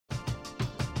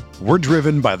We're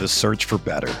driven by the search for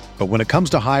better. But when it comes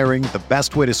to hiring, the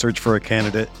best way to search for a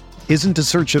candidate isn't to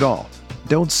search at all.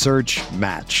 Don't search,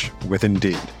 match with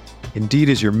Indeed. Indeed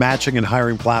is your matching and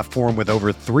hiring platform with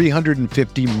over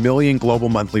 350 million global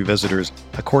monthly visitors,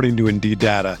 according to Indeed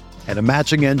data, and a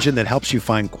matching engine that helps you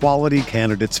find quality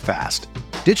candidates fast.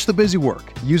 Ditch the busy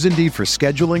work. Use Indeed for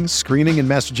scheduling, screening, and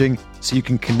messaging so you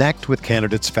can connect with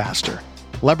candidates faster.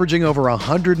 Leveraging over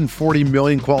 140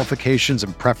 million qualifications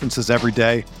and preferences every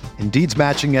day, Indeed's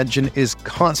matching engine is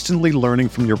constantly learning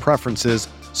from your preferences,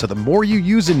 so the more you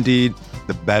use Indeed,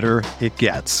 the better it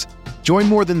gets. Join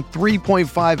more than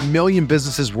 3.5 million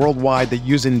businesses worldwide that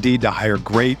use Indeed to hire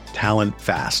great talent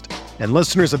fast. And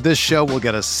listeners of this show will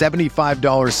get a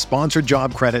 $75 sponsored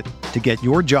job credit to get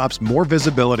your jobs more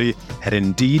visibility at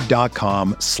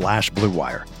Indeed.com/Blue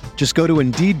Wire. Just go to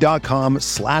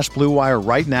Indeed.com/Blue Wire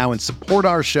right now and support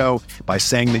our show by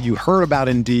saying that you heard about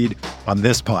Indeed on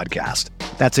this podcast.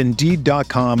 That's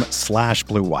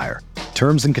Indeed.com/Blue Wire.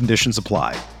 Terms and conditions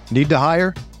apply. Need to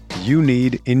hire? You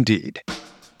need Indeed.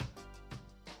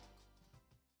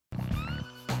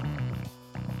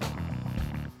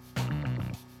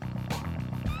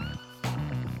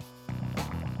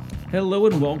 Hello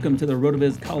and welcome to the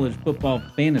RotoViz College Football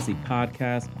Fantasy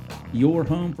Podcast, your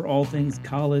home for all things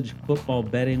college football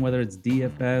betting, whether it's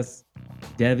DFS,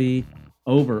 Devy,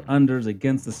 over-unders,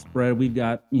 against the spread. We've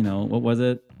got, what was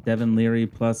it? Devin Leary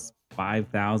plus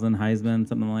 5,000 Heisman,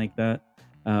 something like that.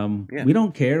 We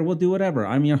don't care. We'll do whatever.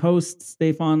 I'm your host,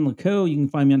 Stefan Laco. You can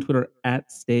find me on Twitter at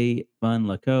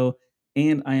StayFunLaco.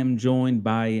 And I am joined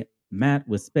by Matt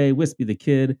Wispy the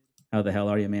Kid. How the hell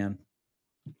are you, man?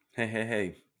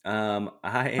 Hey. I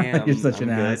am. You're such I'm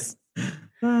an good. ass.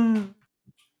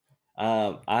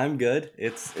 I'm good.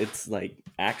 It's like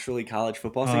actually college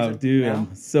football season. Oh, dude, now.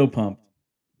 I'm so pumped.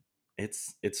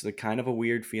 It's a kind of a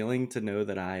weird feeling to know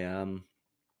that I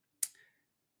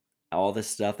all this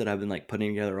stuff that I've been like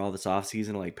putting together all this off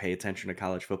season, like pay attention to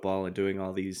college football and doing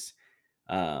all these,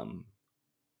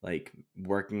 like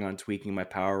working on tweaking my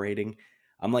power rating.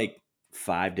 I'm like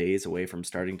 5 days away from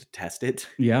starting to test it.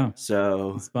 Yeah,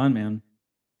 So it's fun, man.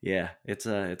 Yeah, it's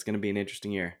going to be an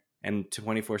interesting year. And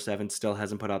 24/7 still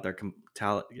hasn't put out their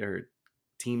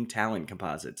team talent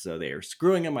composite, so they are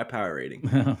screwing up my power rating.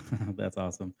 That's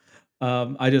awesome.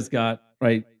 I just got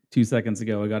 2 seconds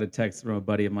ago. I got a text from a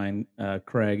buddy of mine,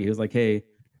 Craig. He was like, "Hey,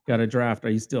 got a draft.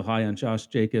 Are you still high on Josh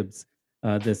Jacobs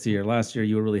this year? Last year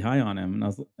you were really high on him." And I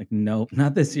was like, "No,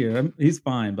 not this year. He's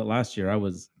fine, but last year I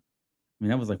was." I mean,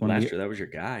 that was like last year that was your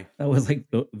guy. That was like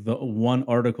the one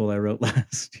article I wrote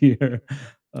last year.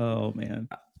 Oh man.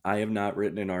 I have not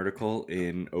written an article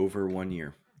in over 1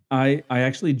 year. I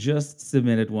actually just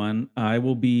submitted one. I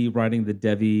will be writing the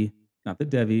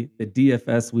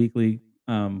DFS weekly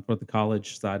for the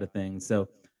college side of things. So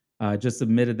I just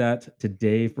submitted that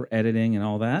today for editing and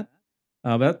all that.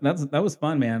 That was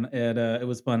fun, man. It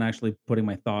was fun actually putting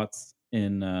my thoughts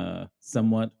in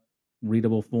somewhat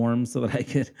readable form so that I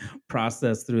could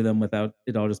process through them without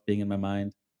it all just being in my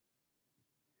mind.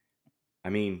 I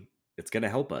mean, it's going to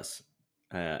help us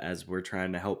as we're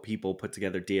trying to help people put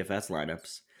together DFS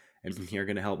lineups. And you're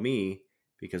going to help me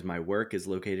because my work is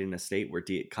located in a state where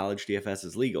college DFS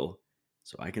is legal.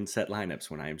 So I can set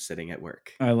lineups when I am sitting at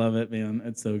work. I love it, man.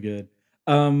 It's so good.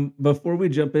 Before we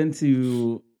jump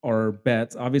into our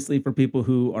bets, obviously for people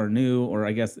who are new, or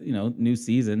I guess, new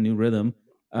season, new rhythm,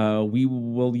 we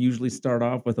will usually start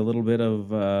off with a little bit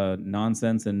of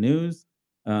nonsense and news.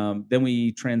 Then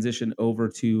we transition over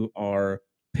to our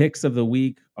picks of the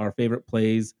week, our favorite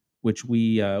plays, which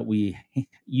we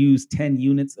use 10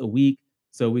 units a week,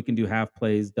 so we can do half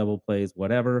plays, double plays,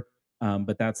 whatever.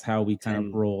 But that's how we kind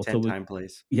of roll. 10 time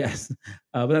plays. Yes,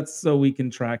 but that's so we can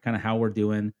track kind of how we're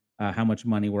doing, how much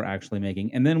money we're actually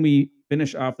making, and then we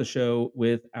finish off the show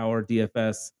with our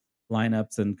DFS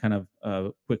lineups and kind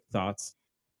of quick thoughts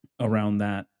around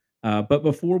that. But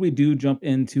before we do jump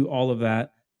into all of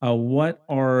that, what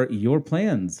are your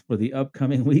plans for the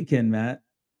upcoming weekend, Matt?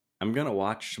 I'm gonna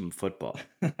watch some football.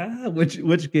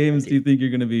 Which games do you think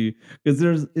you're gonna be?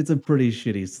 Because it's a pretty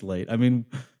shitty slate. I mean,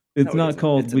 it's not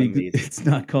called week. It's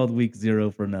not called week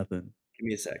 0 for nothing. Give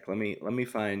me a sec. Let me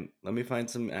find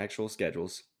some actual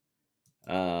schedules,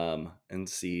 and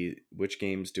see which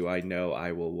games do I know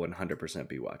I will 100%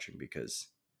 be watching because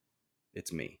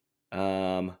it's me.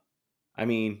 I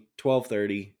mean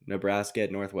 12:30 Nebraska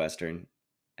at Northwestern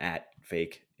at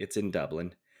fake. It's in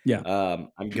Dublin. Yeah.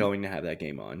 I'm going to have that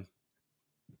game on.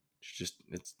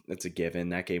 It's a given.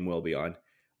 That game will be on.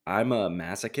 I'm a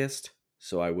masochist,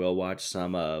 so I will watch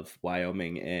some of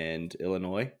Wyoming and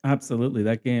Illinois. Absolutely.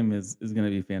 That game is going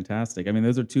to be fantastic. I mean,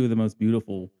 those are two of the most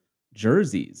beautiful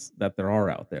jerseys that there are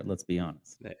out there. Let's be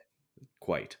honest. Eh,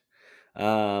 Quite.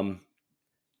 Um,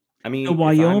 I The mean,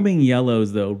 Wyoming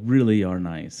yellows, though, really are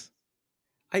nice.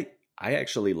 I I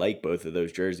actually like both of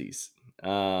those jerseys.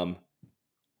 Um,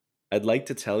 I'd like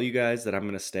to tell you guys that I'm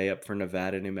going to stay up for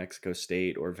Nevada, New Mexico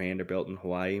State, or Vanderbilt in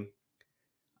Hawaii.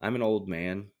 I'm an old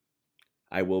man.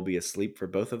 I will be asleep for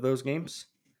both of those games.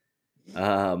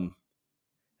 Um,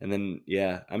 and then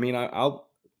yeah, I mean, I'll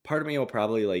part of me will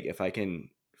probably like if I can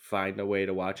find a way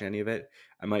to watch any of it,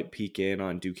 I might peek in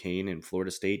on Duquesne and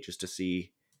Florida State just to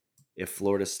see if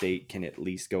Florida State can at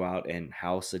least go out and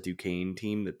house a Duquesne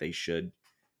team that they should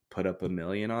put up 1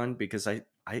 million on, because I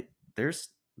there's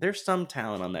some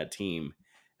talent on that team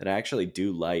that I actually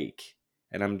do like,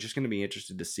 and I'm just going to be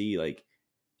interested to see like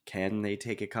can they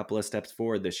take a couple of steps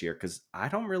forward this year, because I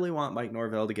don't really want Mike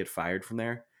Norvell to get fired from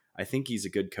there. I think he's a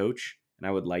good coach, and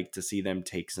I would like to see them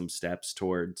take some steps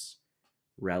towards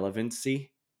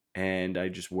relevancy, and I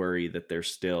just worry that they're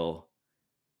still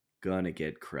gonna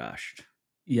get crushed,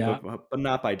 Yeah, but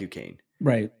not by Duquesne.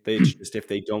 right. It's just if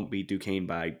they don't beat Duquesne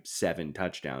by 7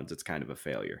 touchdowns, it's kind of a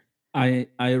failure. I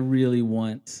really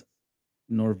want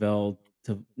Norvell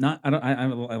to not. I don't.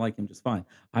 I like him just fine.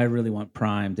 I really want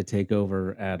Prime to take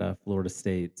over at Florida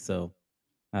State. So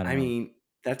I don't I know. mean,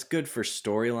 that's good for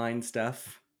storyline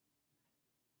stuff,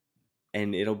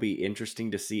 and it'll be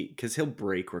interesting to see because he'll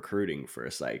break recruiting for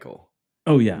a cycle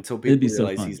Oh yeah, until it'd be people so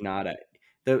realize fun. he's not a.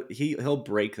 He'll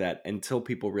break that until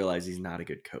people realize he's not a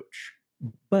good coach.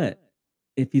 But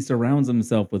if he surrounds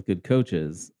himself with good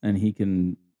coaches and he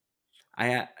can be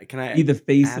I the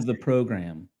face of ask the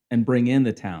program and bring in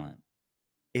the talent.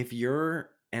 if you're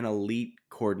an elite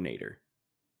coordinator,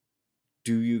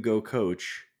 do you go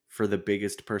coach for the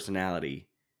biggest personality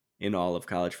in all of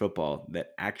college football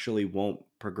that actually won't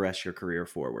progress your career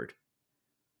forward?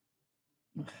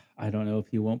 I don't know if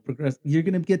he won't progress. You're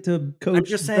gonna get to I'm coach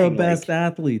just the saying, best like,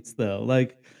 athletes though.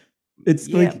 Like it's yeah,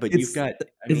 like but you've got,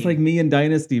 I it's like mean, me in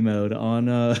dynasty mode on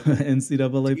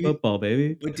NCAA do you, football,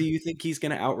 baby. but do you think he's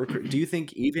going to out recruit? Do you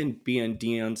think even being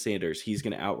Deion Sanders, he's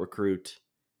going to out recruit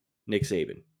Nick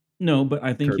Saban, No, but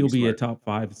I think Kirby he'll be a Smart? top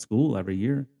 5 school every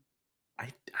year. I,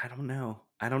 I don't know.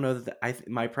 I don't know that.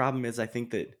 My problem is I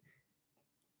think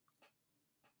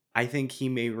he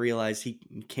may realize he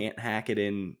can't hack it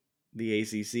in the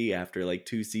ACC after like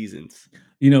 2 seasons.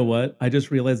 You know what? I just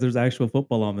realized there's actual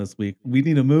football on this week. We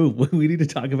need to move. We need to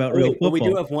talk about Oh real wait, but we do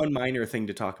football. have one minor thing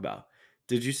to talk about.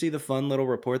 Did you see the fun little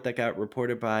report that got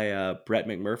reported by Brett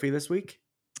McMurphy this week?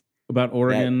 About That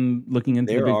Oregon looking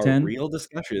into the there Big are 10? real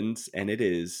discussions, and it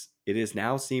is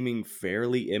now seeming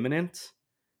fairly imminent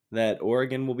that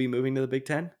Oregon will be moving to the Big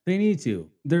Ten. They need to.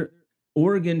 They're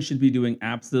Oregon should be doing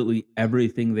absolutely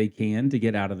everything they can to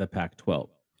get out of the Pac-12.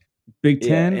 Big Yeah,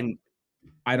 10, and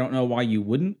I don't know why you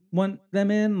wouldn't want them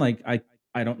in. Like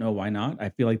I don't know why not. I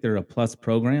feel like they're a plus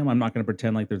program. I'm not going to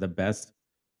pretend like they're the best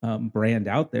brand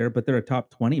out there, but they're a top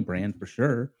 20 brand for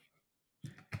sure.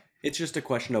 it's just a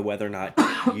question of whether or not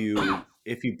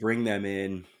if you bring them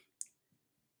in,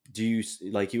 do you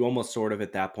like you almost sort of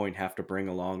at that point have to bring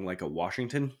along like a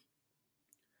Washington?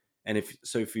 And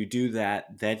if you do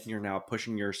that, then you're now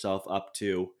pushing yourself up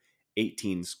to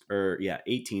 18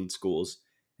 schools.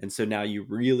 And so now you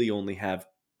really only have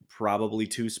probably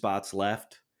 2 spots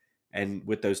left. And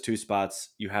with those 2 spots,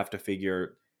 you have to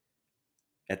figure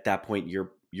at that point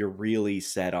you're really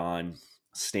set on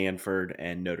Stanford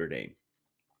and Notre Dame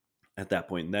at that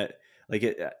point. And that like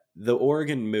the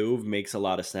Oregon move makes a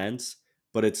lot of sense,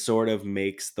 but it sort of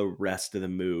makes the rest of the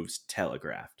moves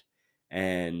telegraphed.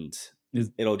 And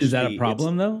Is it'll is just that a be it's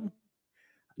problem though?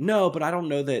 no, but I don't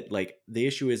know that like the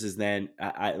issue is then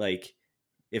I like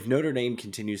if Notre Dame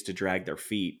continues to drag their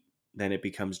feet, then it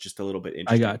becomes just a little bit I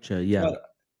interesting. gotcha. So Yeah.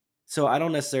 so I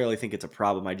don't necessarily think it's a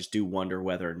problem. I just do wonder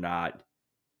whether or not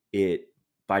it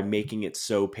by making it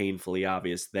so painfully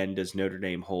obvious, then does Notre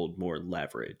Dame hold more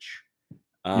leverage?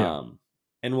 Yeah. Um,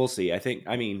 and we'll see.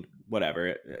 I mean,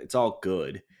 whatever. It's all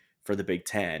good for the Big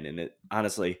Ten, and it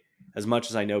honestly, as much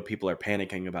as I know people are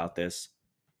panicking about this,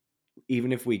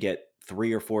 even if we get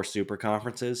 3 or 4 super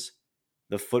conferences,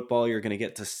 the football you're going to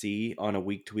get to see on a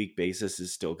week to week basis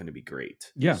is still going to be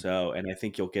great. Yeah. So, and I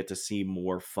think you'll get to see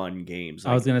more fun games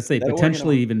I was like going to say that.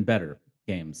 potentially even better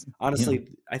games, you know. Honestly,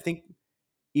 I think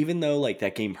even though like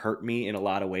that game hurt me in a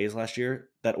lot of ways last year,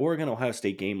 that Oregon Ohio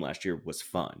State game last year was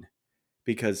fun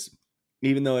because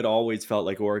even though it always felt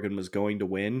like Oregon was going to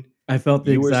win, I felt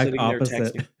the you were exact sitting there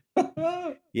opposite.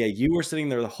 texting. Yeah, you were sitting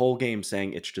there the whole game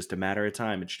saying it's just a matter of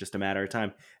time. It's just a matter of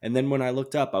time. And then when I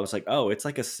looked up, I was like, oh, it's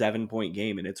like a 7-point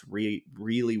game, and it's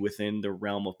really within the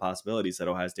realm of possibilities that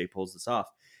Ohio State pulls this off.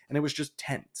 And it was just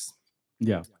tense.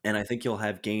 Yeah. And I think you'll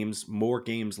have more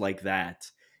games like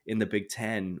that in the Big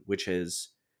Ten, which has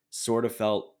sort of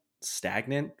felt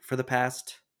stagnant for the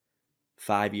past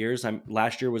 5 years.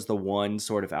 Last year was the one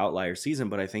sort of outlier season,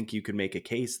 but I think you could make a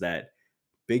case that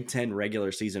Big Ten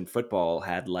regular season football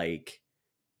had like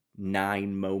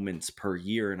 9 moments per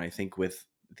year. And I think with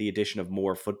the addition of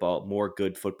more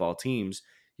good football teams,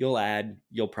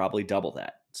 you'll probably double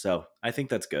that. So I think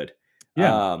that's good.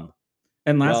 Yeah.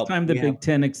 And last Well, time the we have, Big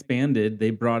Ten expanded, they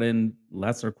brought in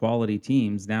lesser quality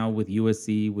teams. Now with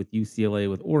USC, with UCLA,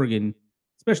 with Oregon,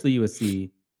 especially USC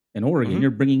and Oregon, mhm.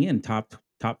 you're bringing in top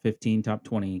 15, top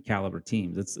 20 caliber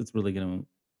teams. It's really going to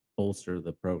bolster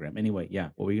the program. Anyway, yeah.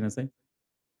 What were you going to say?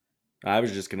 I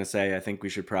was just gonna say I think we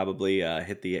should probably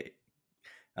hit the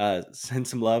send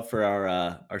some love for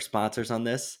our sponsors on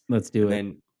this, Let's do and it.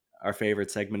 then our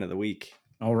favorite segment of the week.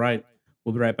 All right.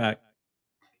 We'll be right back.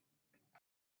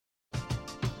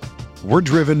 We're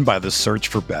driven by the search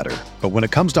for better. But when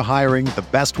it comes to hiring, the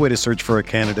best way to search for a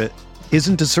candidate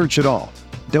isn't to search at all.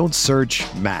 Don't search,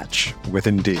 match with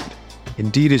Indeed.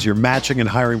 Indeed is your matching and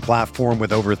hiring platform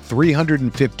with over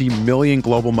 350 million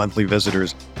global monthly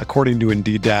visitors, according to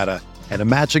Indeed data, and a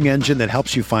matching engine that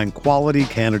helps you find quality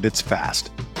candidates fast.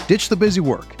 Ditch the busy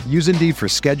work. Use Indeed for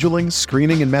scheduling,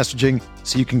 screening, and messaging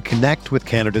so you can connect with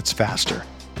candidates faster.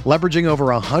 Leveraging over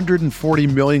 140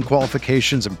 million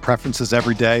qualifications and preferences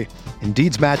every day,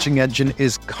 Indeed's matching engine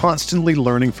is constantly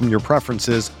learning from your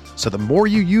preferences, so the more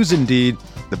you use Indeed,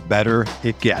 the better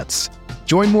it gets.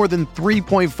 Join more than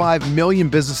 3.5 million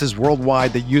businesses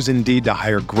worldwide that use Indeed to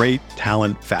hire great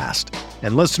talent fast.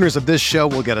 And listeners of this show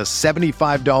will get a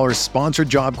 $75 sponsored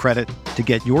job credit to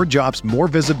get your jobs more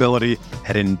visibility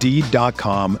at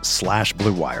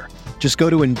Indeed.com/Blue Wire. Just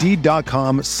go to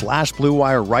Indeed.com/Blue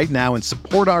Wire right now and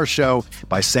support our show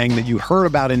by saying that you heard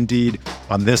about Indeed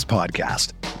on this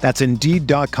podcast. That's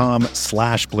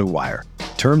Indeed.com/Blue Wire.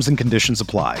 Terms and conditions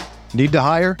apply. Need to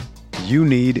hire? You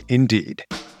need Indeed.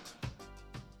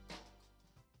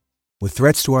 With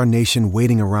threats to our nation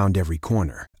waiting around every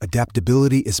corner,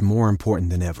 adaptability is more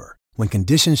important than ever. When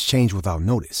conditions change without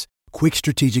notice, quick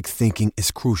strategic thinking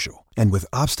is crucial. And with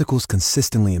obstacles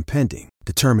consistently impending,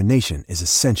 determination is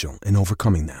essential in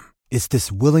overcoming them. It's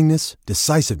this willingness,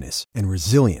 decisiveness, and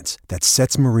resilience that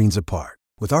sets Marines apart.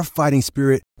 With our fighting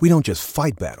spirit, we don't just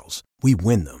fight battles, we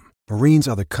win them. Marines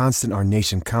are the constant our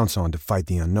nation counts on to fight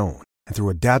the unknown. And through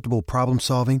adaptable problem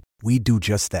solving, we do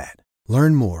just that.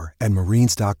 Learn more at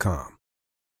marines.com.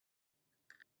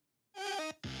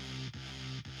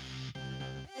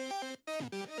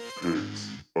 Picks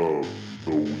of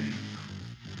the week.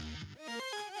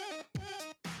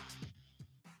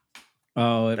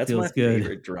 Oh, it That's my feels good.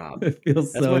 favorite drop. It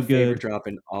feels That's so my favorite good. drop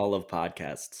in all of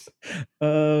podcasts.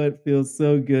 Oh, it feels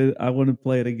so good. I want to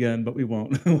play it again, but we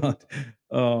won't.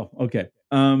 Oh, okay.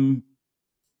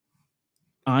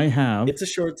 I have It's a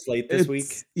short slate this week.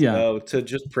 it's yeah, So to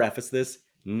just preface this,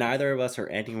 neither of us are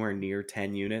anywhere near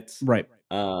 10 units. right.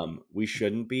 We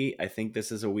shouldn't be. I think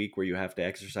this is a week where you have to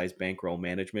exercise bankroll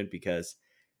management because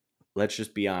let's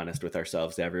just be honest with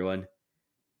ourselves, everyone.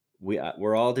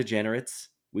 We're all degenerates.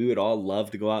 We would all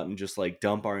love to go out and just like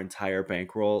dump our entire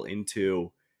bankroll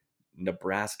into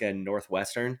Nebraska and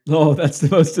Northwestern. Oh, that's the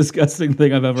most disgusting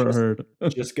thing I've ever Just heard.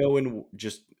 just go and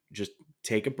just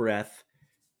take a breath.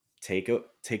 Take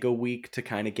a week to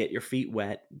kind of get your feet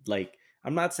wet. Like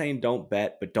I'm not saying don't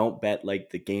bet, but don't bet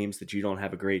like the games that you don't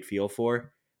have a great feel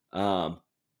for.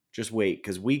 Just wait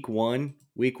because week one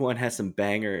has some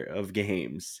banger of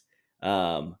games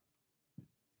that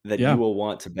you Yeah. will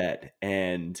want to bet.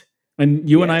 And And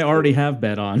you and yeah, I so already have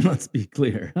bet on, let's be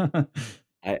clear.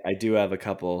 I do have a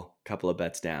couple of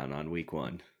bets down on week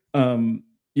one.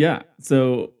 Yeah,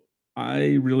 so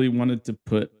I really wanted to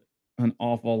put an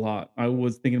awful lot. I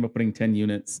was thinking about putting 10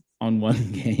 units on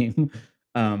one game,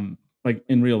 like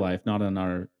in real life, not on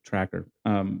our tracker.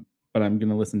 But I'm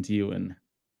gonna listen to you and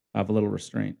have a little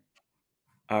restraint.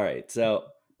 All right, so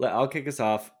I'll kick us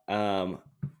off.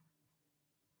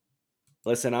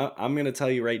 Listen, I'm going to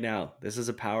tell you right now, this is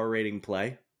a power rating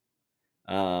play.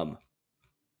 Um,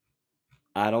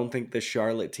 I don't think the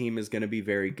Charlotte team is going to be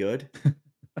very good.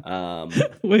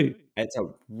 Wait, It's a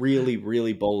really,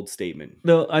 really bold statement.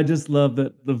 no, I just love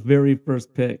that the very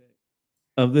first pick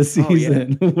of the Oh yeah.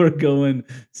 season, we're going Why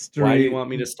do you straight, want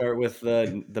me to start with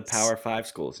the s- Power Five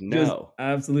schools? just No.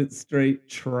 absolute straight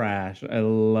trash. I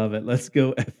love it. Let's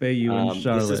go FAU and This is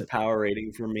Charlotte. power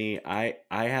rating for me. I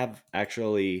have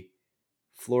actually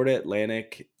Florida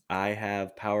Atlantic. I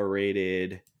have power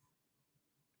rated.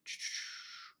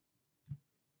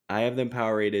 I have them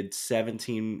power rated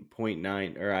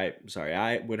 17.9, or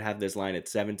I would have this line at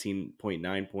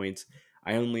 17.9 points.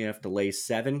 I only have to lay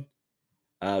 7.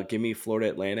 Give me Florida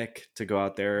Atlantic to go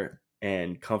out there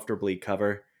and comfortably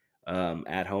cover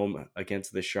at home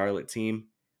against the Charlotte team.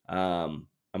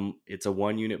 It's a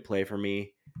 1-unit play for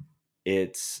me.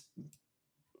 It's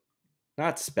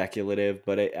not speculative,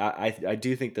 but I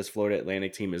do think this Florida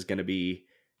Atlantic team is going to be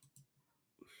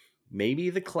maybe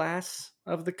the class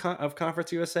of of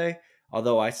Conference USA.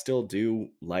 Although I still do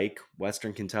like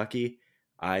Western Kentucky,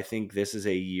 I think this is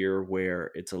a year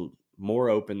where it's a more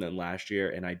open than last year,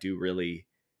 and I do really,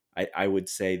 I would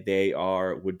say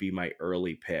would be my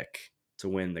early pick to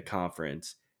win the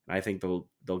conference, and I think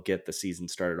they'll get the season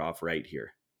started off right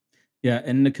here. Yeah,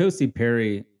 and N'Kosi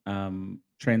Perry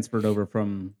transferred over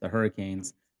from the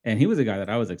Hurricanes, and he was a guy that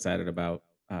I was excited about.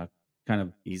 Kind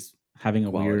of He's having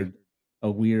quality. a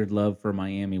weird love for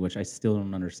Miami, which I still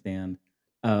don't understand.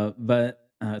 But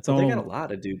it's Well, they got a all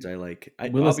lot of dudes I like.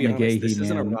 I'll Willis be honest, McGahee, this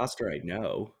isn't a man. roster I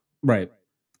know. Right.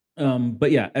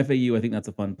 But yeah, FAU, I think that's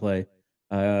a fun play.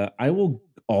 I will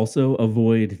also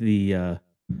avoid the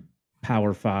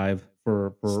Power Five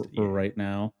for Yeah, right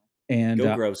now, and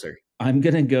go grosser. I'm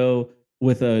gonna go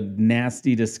with a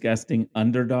nasty, disgusting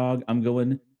underdog. I'm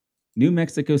going New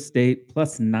Mexico State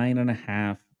plus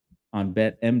 9.5 on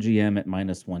Bet MGM at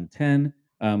 -110.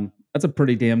 That's a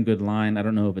pretty damn good line. I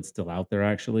don't know if it's still out there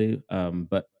actually,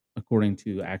 but according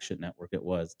to Action Network, it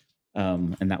was,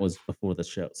 and that was before the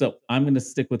show. So I'm going to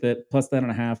stick with it plus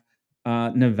 10.5.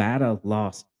 Nevada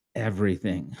lost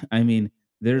everything. I mean,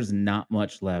 there's not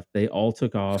much left. They all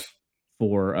took off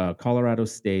for Colorado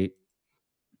State,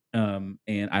 and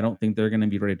I don't think they're going to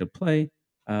be ready to play.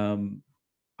 Um,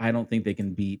 I don't think they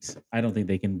can beat. I don't think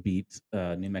they can beat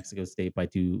New Mexico State by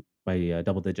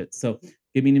double digits. So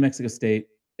give me New Mexico State.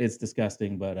 It's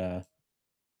disgusting, but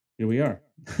here we are.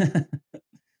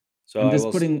 So I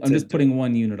will I'm just putting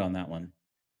 1 unit on that one.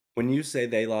 when you say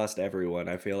they lost everyone,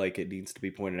 I feel like it needs to be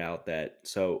pointed out that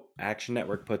Action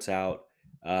Network puts out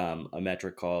a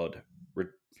metric called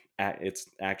it's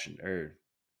action or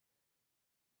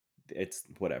it's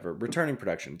whatever returning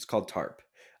production. It's called TARP.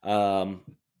 Um,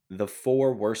 the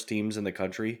 4 worst teams in the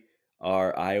country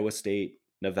are Iowa State,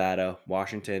 Nevada,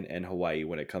 Washington, and Hawaii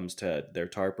when it comes to their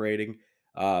TARP rating.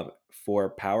 For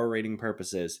power rating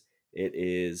purposes, it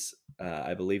is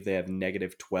I believe they have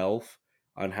 -12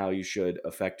 on how you should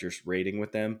affect your rating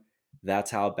with them. That's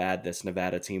how bad this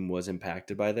Nevada team was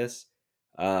impacted by this.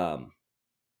 Um,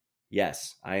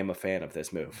 yes, I am a fan of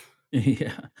this move.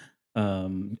 Yeah.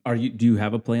 Are you? Do you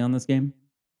have a play on this game?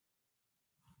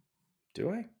 Do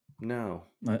I? No.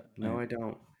 No, I I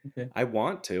don't. okay. I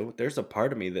want to. There's a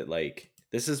part of me that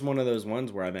this is one of those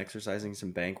ones where I'm exercising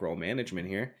some bankroll management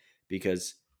here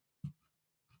because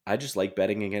I just like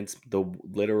betting against the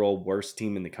literal worst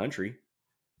team in the country.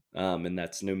 And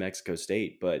that's New Mexico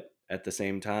State, but at the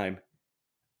same time,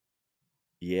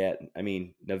 yeah, I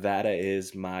mean, Nevada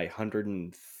is my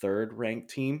 103rd ranked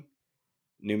team.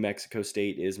 New Mexico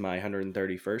State is my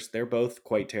 131st. They're both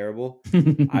quite terrible.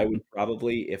 I would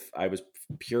probably, if I was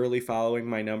purely following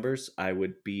my numbers, I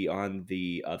would be on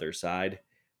the other side,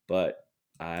 but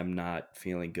I'm not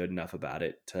feeling good enough about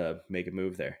it to make a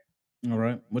move there. All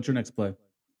right. What's your next play?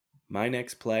 My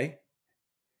next play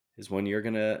is when you're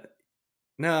gonna.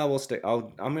 No, we'll stay.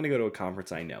 I'm gonna go to a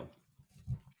conference I know,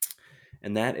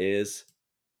 and that is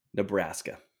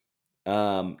Nebraska.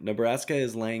 Nebraska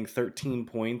is laying 13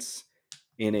 points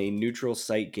in a neutral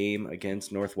site game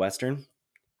against Northwestern.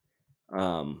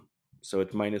 Um, so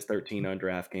it's -13 on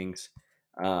DraftKings.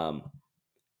 Um,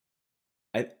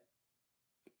 I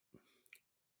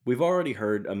we've already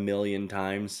heard a million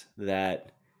times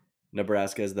that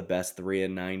Nebraska is the best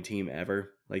 3-9 team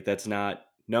ever. Like that's not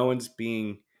no one's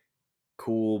being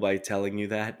cool by telling you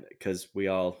that because we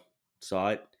all saw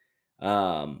it.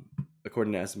 Um,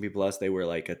 According to S&P Plus, they were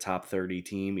like a top 30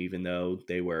 team, even though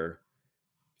they were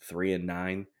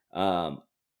 3-9.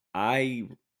 I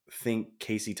think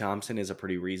Casey Thompson is a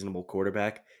pretty reasonable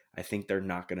quarterback. I think they're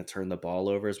not going to turn the ball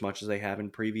over as much as they have in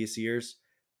previous years.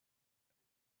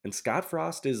 And Scott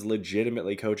Frost is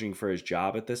legitimately coaching for his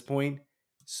job at this point.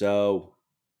 So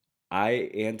I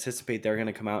anticipate they're going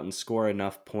to come out and score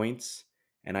enough points.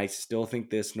 And I still think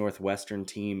this Northwestern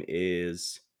team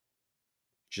is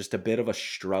just a bit of a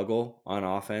struggle on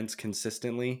offense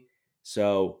consistently.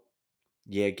 So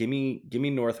yeah, give me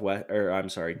Northwest or I'm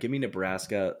sorry, give me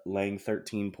Nebraska laying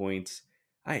 13 points.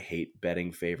 I hate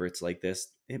betting favorites like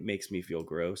this. It makes me feel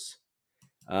gross.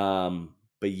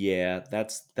 But yeah,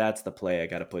 that's the play I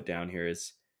got to put down here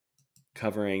is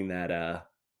covering that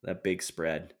big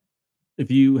spread. If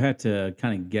you had to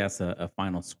kind of guess a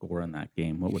final score in that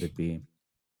game, what would it be?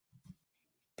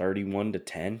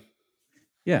 31-10.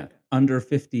 Yeah, under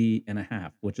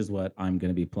 50.5, which is what I'm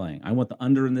gonna be playing. I want the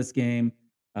under in this game.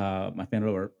 My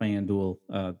FanDuel,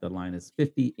 the line is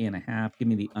 50.5. Give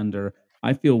me the under.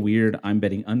 I feel weird. I'm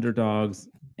betting underdogs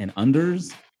and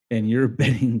unders, and you're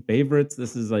betting favorites.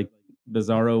 This is like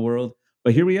bizarro world,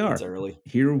 but here we It's are. early.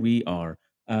 Here we are.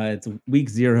 It's week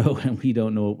 0, and we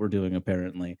don't know what we're doing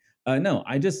apparently. No,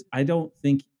 I don't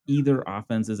think either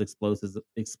offense is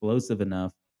explosive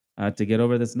enough to get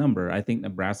over this number. I think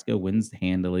Nebraska wins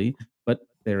handily, but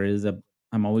there is a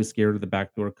I'm always scared of the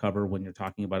backdoor cover when you're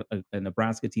talking about a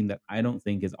Nebraska team that I don't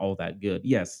think is all that good.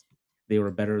 Yes, they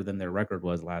were better than their record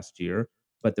was last year,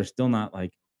 but they're still not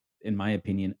like, in my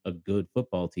opinion, a good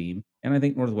football team. And I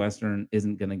think Northwestern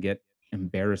isn't going to get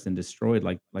embarrassed and destroyed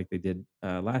like they did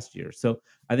last year. So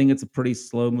I think it's a pretty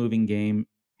slow moving game.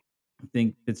 I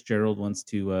think Fitzgerald wants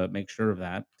to make sure of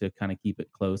that to kind of keep it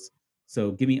close.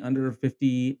 So give me under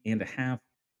 50.5,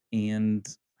 and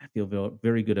I feel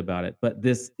very good about it. But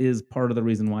this is part of the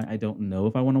reason why I don't know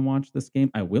if I want to watch this game.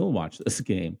 I will watch this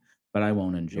game, but I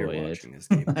won't You're enjoy it. watching this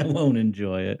game. I won't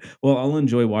enjoy it. Well, I'll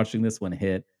enjoy watching this one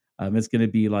hit. It's going to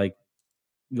be like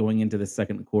going into the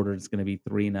second quarter. It's going to be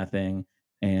 3-0,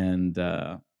 and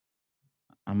I'm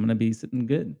going to be sitting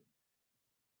good.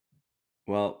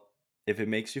 Well, if it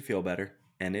makes you feel better,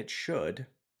 and it should,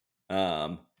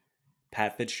 um,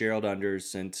 Pat Fitzgerald unders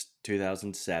since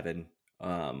 2007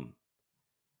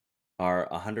 are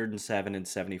 107 and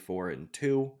 74 and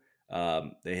 2.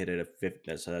 They hit it at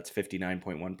 50, so that's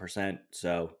 59.1%.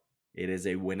 So it is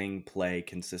a winning play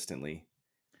consistently.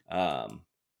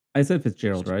 I said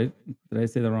Fitzgerald, So right? Did I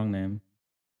say the wrong name?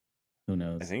 Who I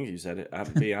knows? think you said it.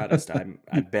 I'm be honest.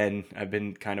 I've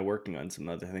been kind of working on some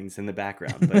other things in the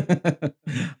background, but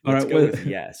All let's right, go with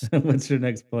yes. what's your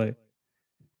next play?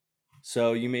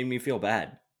 So you made me feel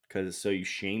bad because so you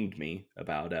shamed me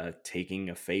about taking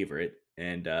a favorite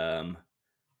and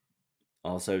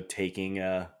also taking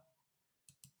a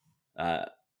uh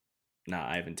nah,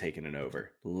 I haven't taken an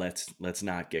over. Let's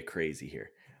not get crazy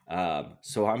here.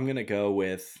 So I'm gonna go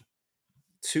with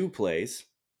two plays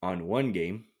on one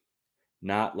game,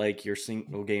 not like your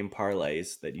single game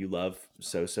parlays that you love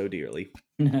so dearly.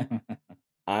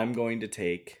 I'm going to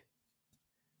take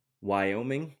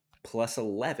Wyoming plus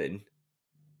 11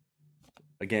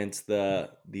 against the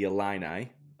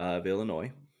Illini of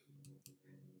Illinois.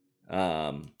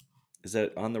 Um, is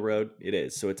that on the road? It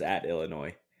is. So it's at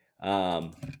Illinois.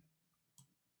 Um,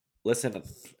 listen,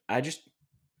 I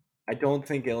don't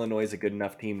think Illinois is a good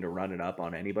enough team to run it up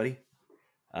on anybody.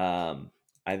 Um,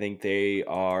 I think they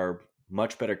are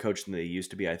much better coached than they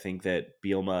used to be. I think that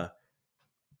Bielma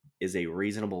is a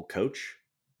reasonable coach.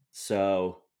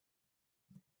 So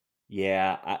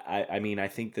yeah, I mean I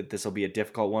think that this will be a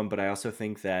difficult one, but I also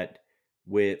think that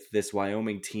with this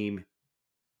Wyoming team,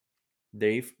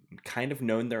 they've kind of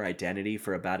known their identity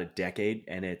for about a decade,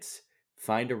 and it's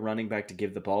find a running back to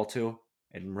give the ball to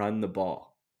and run the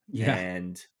ball. Yeah,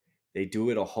 And they do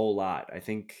it a whole lot. I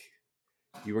think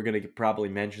you were going to probably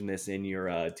mention this in your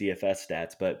DFS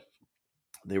stats, but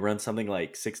they run something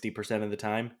like 60% of the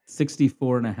time,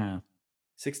 64.5.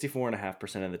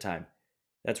 64.5% of the time.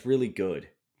 That's really good.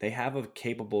 They have a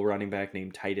capable running back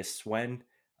named Titus Swen.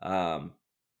 Um,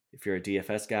 if you're a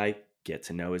DFS guy, get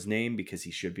to know his name because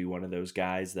he should be one of those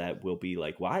guys that will be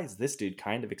like, why is this dude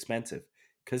kind of expensive?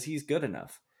 Because he's good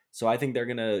enough. So I think they're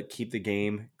going to keep the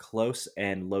game close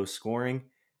and low scoring.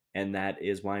 And that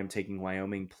is why I'm taking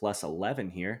Wyoming plus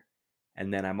 11 here.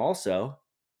 And then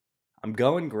I'm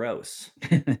going gross.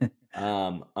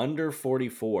 Under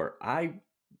 44. I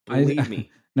I believe me.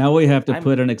 now we have to I'm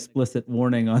put an explicit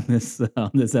warning on this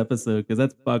episode because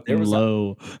that's there fucking was a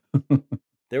low.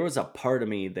 there was a part of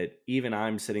me that even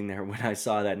I'm sitting there when I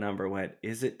saw that number went,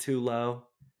 is it too low?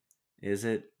 Is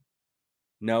it?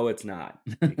 No, it's not.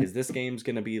 Because this game's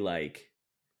going to be like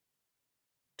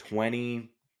 20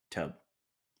 to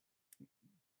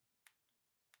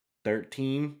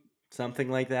 13, something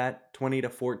like that. 20 to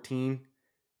 14.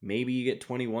 Maybe you get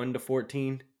 21 to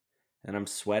 14 and I'm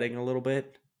sweating a little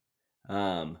bit.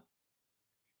 Um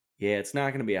yeah, it's not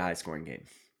going to be a high scoring game.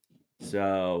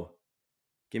 So,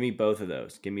 give me both of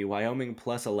those. Give me Wyoming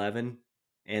plus 11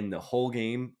 and the whole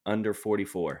game under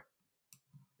 44.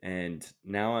 And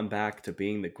now I'm back to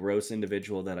being the gross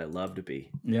individual that I love to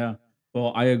be. Yeah.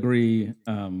 Well, I agree.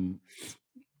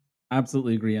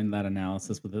 Absolutely agree in that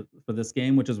analysis for this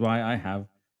game, which is why I have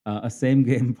a same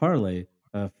game parlay.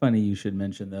 Funny you should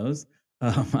mention those.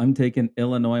 I'm taking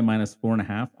Illinois minus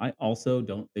 4.5. I also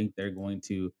don't think they're going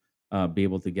to be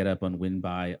able to get up and win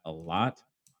by a lot,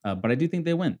 but I do think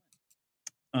they win.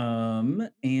 And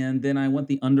then I want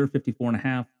the under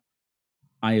 54.5.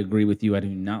 I agree with you. I do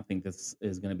not think this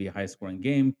is going to be a high scoring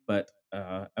game, but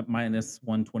at minus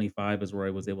 125 is where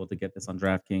I was able to get this on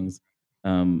DraftKings.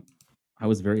 Um, I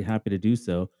was very happy to do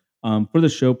so. For the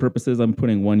show purposes, I'm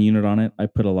putting 1 unit on it. I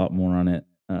put a lot more on it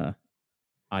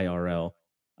IRL.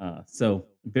 So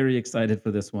very excited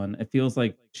for this one. It feels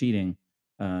like cheating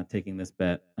taking this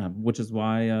bet, which is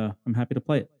why I'm happy to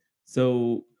play it.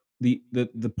 So the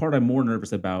part I'm more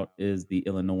nervous about is the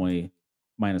Illinois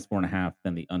minus 4.5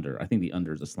 than the under. I think the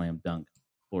under is a slam dunk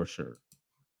for sure.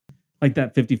 Like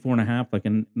that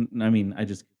 54.5. I mean,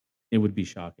 it would be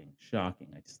shocking. Shocking.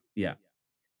 Yeah.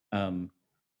 Um,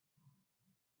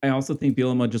 I also think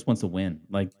Bielema just wants to win.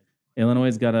 Like Illinois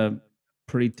has got a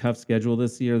pretty tough schedule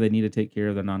this year. They need to take care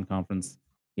of their non-conference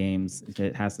games.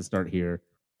 It has to start here.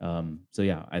 So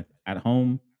yeah, at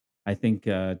home, I think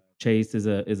Chase is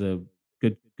a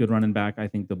good running back. I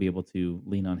think they'll be able to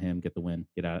lean on him, get the win,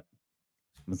 get out.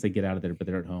 I'm gonna say get out of there, but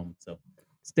they're at home, so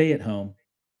stay at home.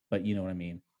 But you know what I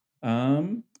mean.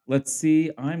 Let's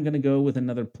see. I'm gonna go with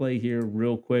another play here,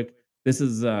 real quick. This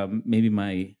is maybe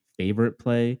my favorite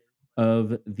play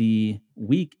of the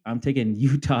week. I'm taking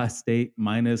Utah State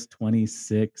minus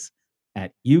 26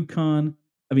 at UConn.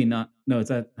 I mean, not no,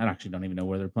 it's at. I actually don't even know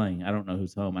where they're playing. I don't know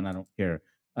who's home, and I don't care.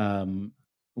 Um,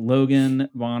 Logan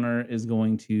Bonner is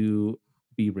going to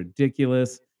be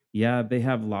ridiculous. Yeah, they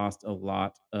have lost a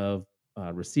lot of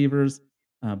receivers,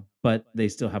 but they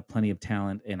still have plenty of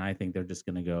talent, and I think they're just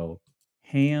going to go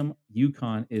ham.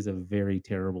 UConn is a very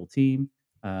terrible team.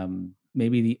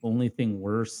 Maybe the only thing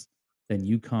worse than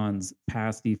UConn's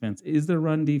pass defense is their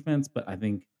run defense, but I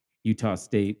think Utah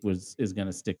State is going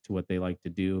to stick to what they like to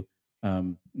do,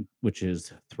 um, which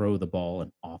is throw the ball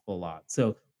an awful lot.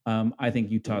 So I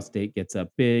think Utah State gets up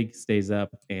big, stays up,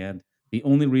 and the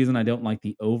only reason I don't like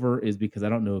the over is because I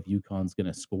don't know if UConn's going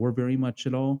to score very much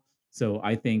at all. So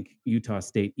I think Utah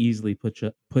State easily puts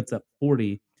up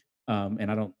 40,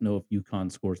 and I don't know if UConn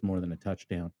scores more than a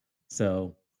touchdown.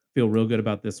 So feel real good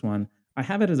about this one. I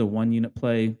have it as a 1 unit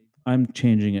play. I'm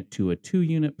changing it to a 2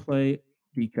 unit play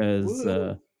because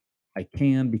Woo! I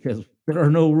can because there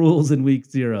are no rules in week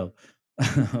 0.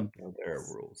 No, there are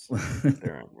rules.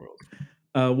 There aren't rules.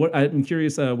 What I'm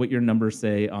curious what your numbers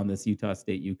say on this Utah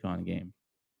State UConn game.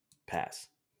 Pass.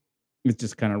 It's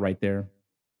just kind of right there.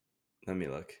 Let me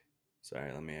look.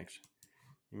 Sorry, let me actually.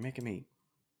 You're making me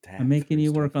I'm tab making through you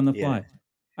stuff. work on the Yeah.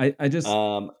 fly. I just I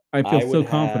feel I would so have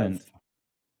confident.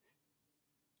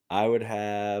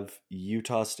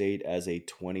 Utah State as a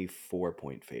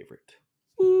 24-point favorite.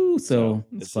 Ooh, So so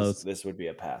it's close. this would be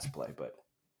a pass play, but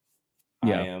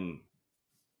Yeah,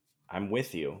 I'm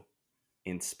with you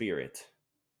in spirit,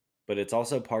 but it's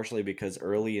also partially because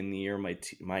early in the year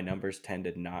my numbers tend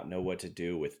to not know what to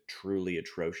do with truly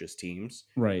atrocious teams,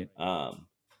 right.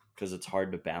 because it's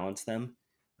hard to balance them,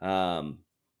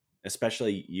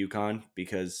 especially UConn,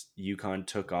 because UConn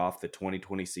took off the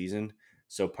 2020 season.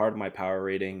 So part of my power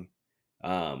rating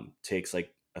takes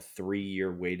like a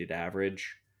 3-year weighted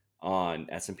average on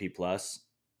S&P Plus,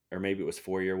 or maybe it was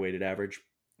 4-year weighted average.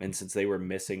 And since they were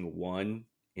missing one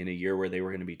in a year where they were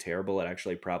going to be terrible, it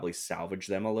actually probably salvaged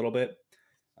them a little bit.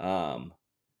 Um,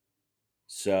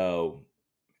 so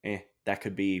that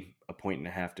could be a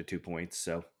 1.5 to 2 points.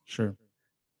 So, Sure.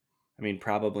 I mean,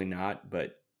 probably not,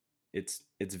 but it's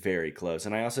very close.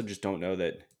 And I also just don't know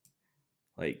that,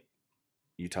 like,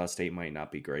 Utah State might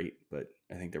not be great, but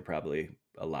I think they're probably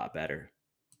a lot better.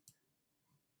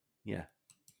 Yeah,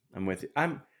 I'm with you.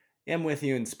 I'm with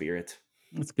you in spirit.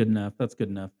 That's good enough. That's good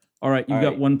enough. All right, All you've got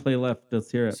right, one play left.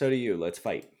 Let's hear it. so do you. Let's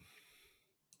fight.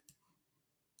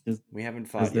 Does, We haven't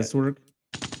does fought this yet. work?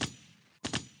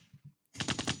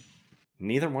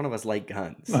 Neither one of us like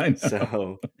guns, I know.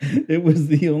 so It was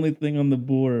the only thing on the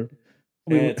board.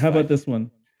 Wait, it's how fine. about this one?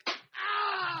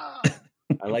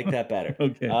 I like that better.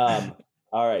 Okay.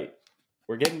 All right,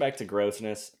 we're getting back to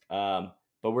grossness. But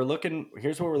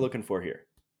here's what we're looking for here.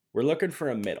 We're looking for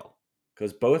a middle,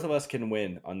 because both of us can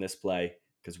win on this play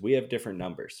because we have different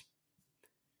numbers.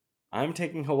 I'm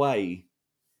taking Hawaii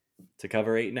to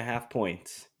cover 8.5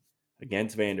 points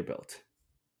against Vanderbilt.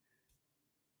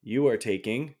 You are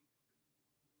taking.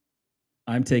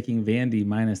 I'm taking Vandy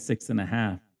minus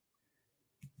 6.5.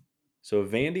 So if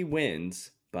Vandy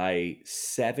wins by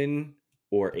 7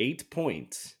 or 8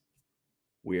 points,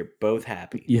 we're both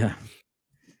happy. Yeah.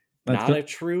 Not a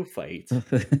true fight,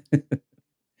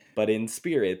 but in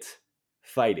spirit,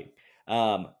 fighting.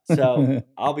 So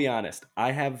I'll be honest.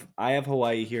 I have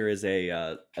Hawaii here as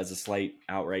a slight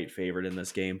outright favorite in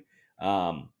this game,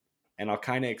 and I'll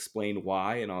kind of explain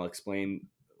why, and I'll explain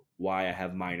why I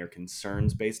have minor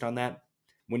concerns based on that.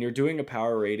 When you're doing a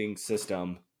power rating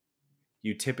system,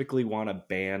 you typically want to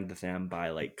band them by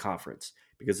like conference,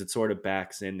 because it sort of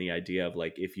backs in the idea of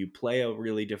like, if you play a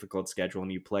really difficult schedule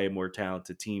and you play more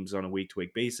talented teams on a week to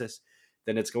week basis,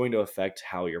 then it's going to affect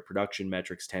how your production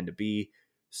metrics tend to be.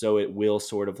 So it will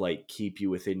sort of like keep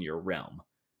you within your realm.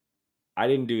 I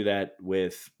didn't do that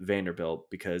with Vanderbilt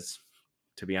because,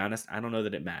 to be honest, I don't know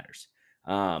that it matters.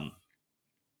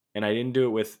 And I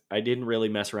didn't really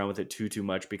mess around with it too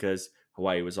much because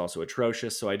Hawaii was also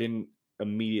atrocious. So I didn't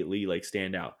immediately like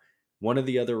stand out. One of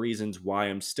the other reasons why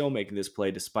I'm still making this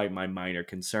play despite my minor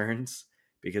concerns,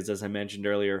 because as I mentioned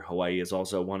earlier, Hawaii is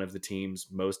also one of the teams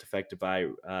most affected by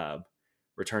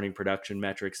returning production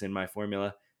metrics in my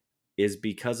formula, is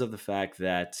because of the fact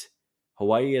that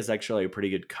Hawaii is actually a pretty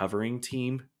good covering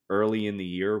team early in the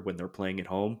year when they're playing at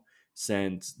home,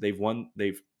 since they've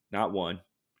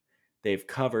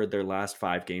covered their last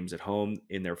 5 games at home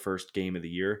in their first game of the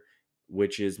year,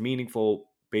 which is meaningful.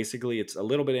 Basically, it's a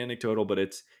little bit anecdotal, but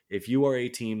it's, if you are a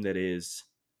team that is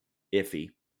iffy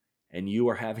and you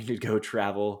are having to go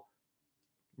travel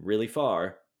really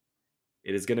far,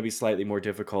 it is going to be slightly more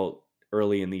difficult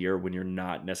early in the year when you're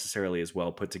not necessarily as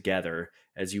well put together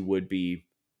as you would be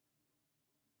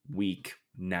week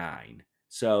 9.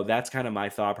 So that's kind of my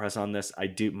thought process on this.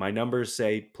 My numbers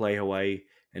say play Hawaii,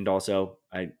 and also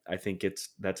I think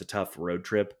that's a tough road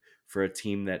trip for a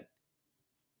team that,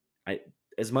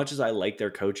 as much as I like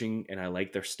their coaching and I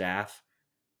like their staff,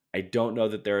 I don't know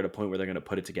that they're at a point where they're going to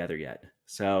put it together yet.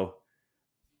 So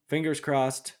fingers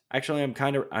crossed. Actually,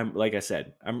 I'm like I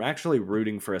said, I'm actually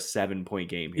rooting for a 7-point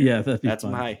game here. Yeah, that'd be That's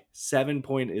fun. my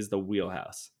 7-point is the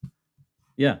wheelhouse.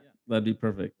 Yeah, that'd be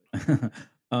perfect.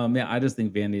 Yeah, I just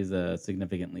think Vandy is a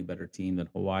significantly better team than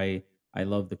Hawaii. I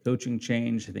love the coaching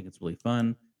change. I think it's really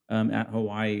fun. At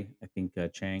Hawaii, I think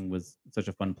Chang was such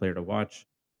a fun player to watch.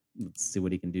 Let's see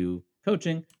what he can do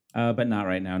coaching, but not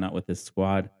right now, not with this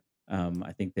squad.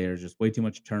 I think there's just way too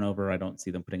much turnover. I don't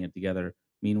see them putting it together.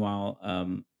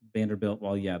 Meanwhile, Vanderbilt,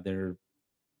 well, yeah,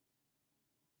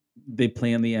 they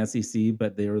play in the SEC,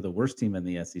 but they were the worst team in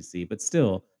the SEC. But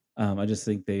still, I just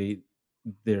think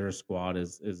their squad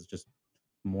is just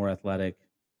more athletic,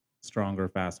 stronger,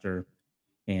 faster,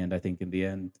 and I think in the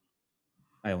end,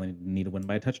 I only need to win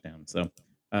by a touchdown. So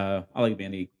I like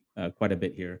Vandy quite a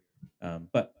bit here,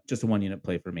 but just a 1 unit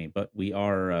play for me. But we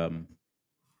are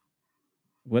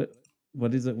what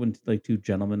what is it when like two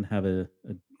gentlemen have a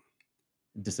Dueling.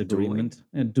 disagreement?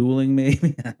 Dueling,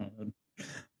 maybe. I don't know.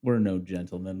 We're no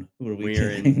gentlemen. Who are we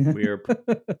kidding? We are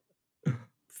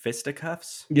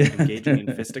fisticuffs, Yeah, engaging in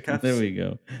there fisticuffs. we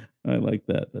go. I like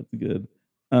that. That's good.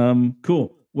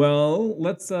 Cool. Well,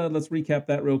 let's recap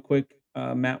that real quick.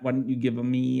 Matt, why don't you give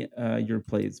me your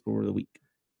plays for the week?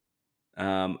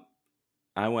 Um,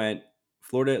 I went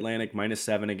Florida Atlantic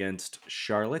 -7 against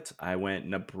Charlotte. I went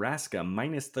Nebraska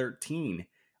 -13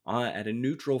 at a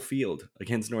neutral field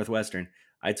against Northwestern.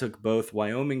 I took both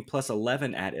Wyoming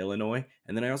 +11 at Illinois,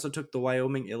 and then I also took the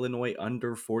Wyoming Illinois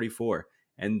under 44.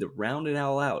 And to round it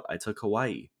all out, I took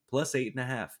Hawaii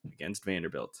 +8.5 against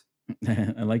Vanderbilt.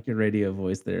 I like your radio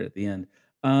voice there at the end.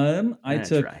 I I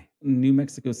took try. New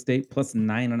Mexico State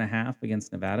 +9.5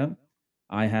 against Nevada.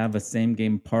 I have a same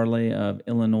game parlay of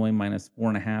Illinois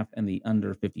 -4.5 and the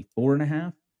under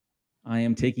 54.5. I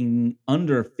am taking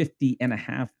under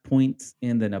 50.5 points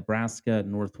in the Nebraska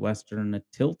Northwestern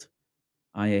tilt.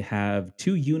 I have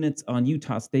 2 units on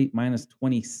Utah State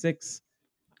 -26.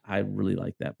 I really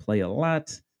like that play a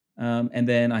lot. And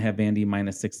then I have Vandy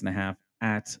 -6.5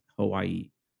 at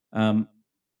Hawaii. Um,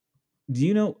 do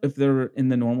you know if they're in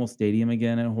the normal stadium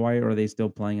again in Hawaii, or are they still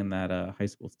playing in that high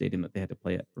school stadium that they had to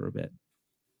play at for a bit?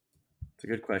 It's a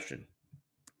good question.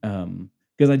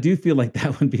 Because I do feel like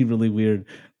that would be really weird.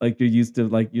 Like you're used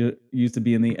to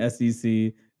be in the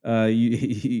SEC.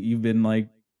 You've been like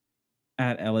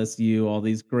at LSU, all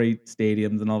these great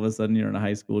stadiums, and all of a sudden you're in a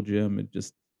high school gym. It'd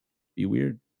just be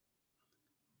weird.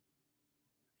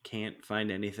 Can't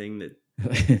find anything that.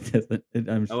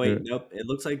 I'm Oh wait, sure. nope. It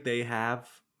looks like they have.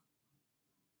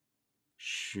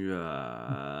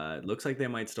 It looks like they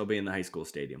might still be in the high school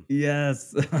stadium.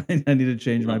 Yes, I need to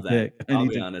change my Love that. pick. I I'll need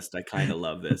be to honest. I kind of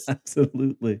love this.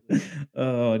 absolutely.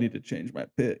 Oh, I need to change my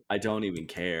pick. I don't even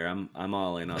care. I'm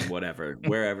all in on whatever,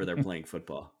 wherever they're playing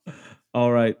football.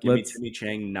 All right, Give me let's. Timmy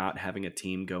Chang not having a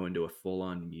team go into a full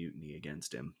on mutiny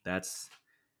against him. That's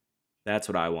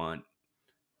what I want.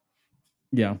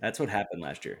 Yeah, That's what happened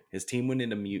last year. His team went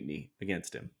into mutiny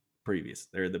against him.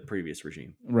 The previous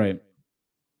regime. right.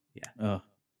 Yeah,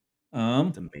 Um.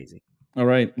 it's amazing. All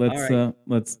right, All right.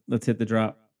 let's hit the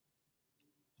drop.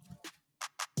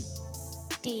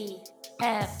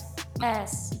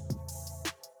 DFS.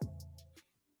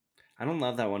 I don't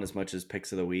love that one as much as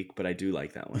picks of the week, but I do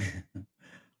like that one.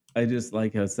 I just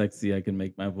like how sexy I can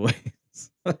make my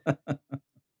voice.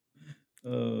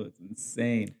 Oh, it's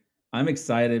insane. I'm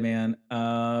excited, man.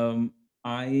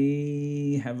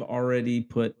 I have already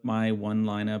put my one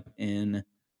lineup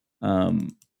um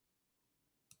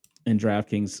in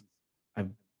DraftKings.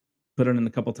 I've put it in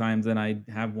a couple times and I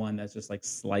have one that's just like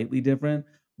slightly different,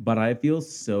 but I feel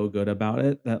so good about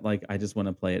it that like I just want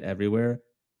to play it everywhere.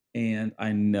 And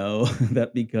I know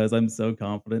that because I'm so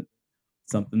confident,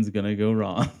 something's gonna go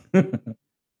wrong.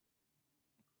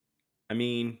 I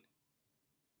mean,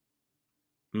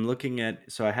 I'm looking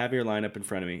at so I have your lineup in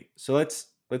front of me. So let's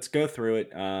go through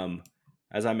it.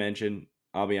 As I mentioned,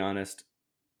 I'll be honest,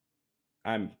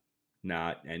 I'm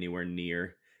not anywhere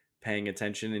near paying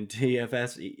attention in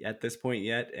DFS at this point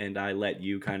yet, and I let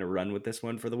you kind of run with this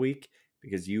one for the week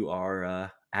because you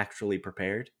are actually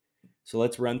prepared. So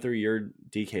let's run through your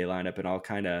DK lineup, and I'll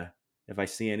kind of, if I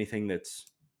see anything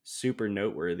that's super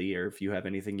noteworthy, or if you have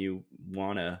anything you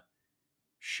want to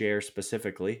share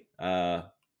specifically,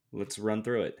 let's run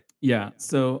through it. Yeah,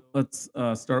 so let's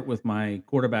start with my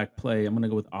quarterback play. I'm going to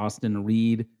go with Austin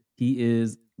Reed. He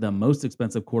is the most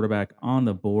expensive quarterback on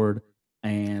the board,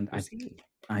 and Who's he?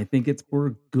 I think it's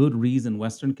for good reason.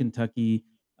 Western Kentucky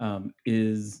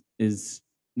is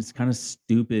kind of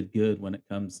stupid good when it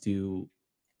comes to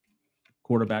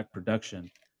quarterback production.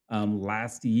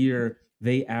 Last year,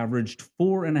 they averaged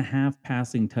 4.5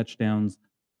 passing touchdowns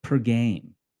per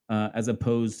game, as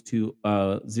opposed to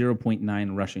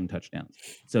 0.9 rushing touchdowns.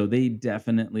 So they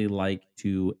definitely like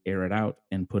to air it out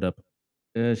and put up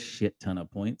a shit ton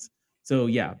of points. So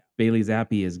yeah, Bailey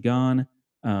Zappi is gone.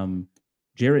 Um,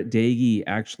 Jarrett Dagey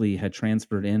actually had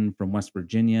transferred in from West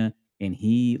Virginia, and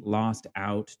he lost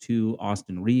out to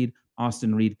Austin Reed.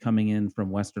 Austin Reed coming in from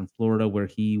Western Florida, where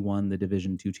he won the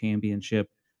Division II championship.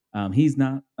 He's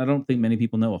not. I don't think many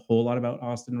people know a whole lot about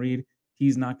Austin Reed.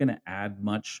 He's not going to add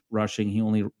much rushing. He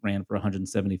only ran for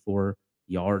 174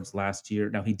 yards last year.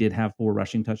 Now he did have 4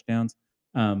 rushing touchdowns.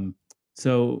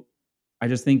 So I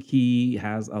just think he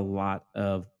has a lot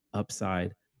of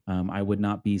upside. I would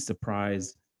not be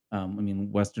surprised. I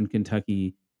mean, Western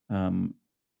Kentucky. Um,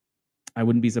 I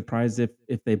wouldn't be surprised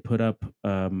if they put up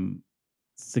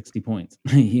 60 points.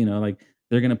 Like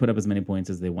they're going to put up as many points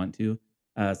as they want to.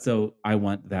 So I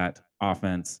want that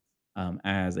offense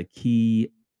as a key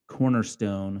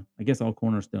cornerstone. I guess all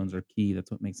cornerstones are key.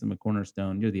 That's what makes them a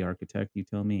cornerstone. You're the architect. You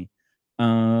tell me.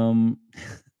 Um,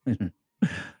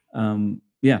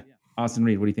 yeah, Austin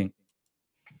Reed. What do you think?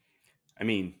 I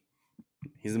mean,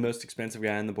 he's the most expensive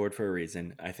guy on the board for a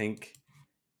reason. I think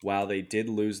while they did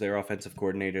lose their offensive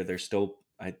coordinator, they're still,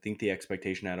 I think the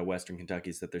expectation out of Western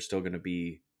Kentucky is that they're still going to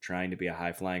be trying to be a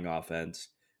high flying offense.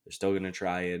 They're still going to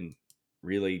try and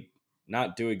really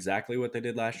not do exactly what they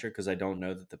did last year because I don't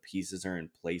know that the pieces are in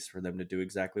place for them to do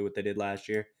exactly what they did last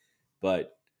year.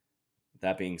 But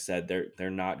that being said,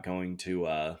 they're not going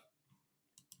to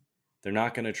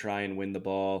try and win the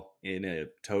ball in a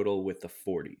total with the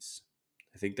 40s.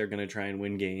 I think they're going to try and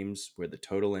win games where the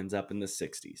total ends up in the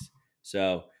 60s.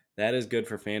 So that is good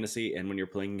for fantasy. And when you're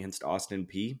playing against Austin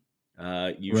P,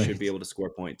 you should be Right. able to score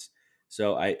points.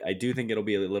 So I do think it'll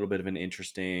be a little bit of an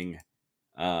interesting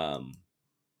um,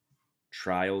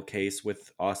 trial case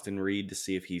with Austin Reed to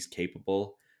see if he's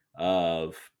capable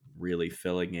of really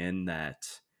filling in that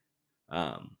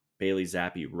Bailey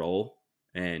Zappi role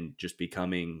and just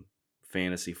becoming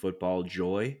fantasy football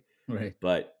joy. Right.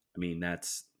 But I mean,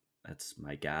 that's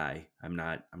my guy. I'm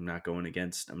not going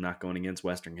against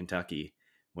Western Kentucky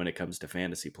when it comes to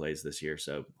fantasy plays this year.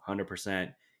 So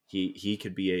 100%,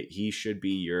 he should be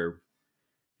your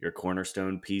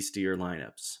cornerstone piece to your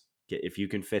lineups. If you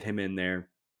can fit him in there,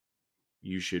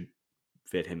 you should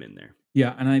fit him in there.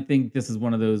 Yeah, and I think this is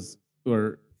one of those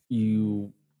where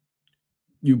you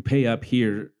pay up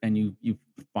here and you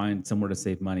find somewhere to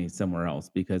save money somewhere else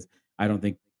because I don't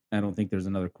think I don't think there's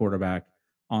another quarterback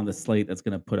on the slate that's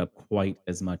going to put up quite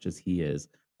as much as he is.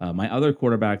 My other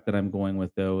quarterback that I'm going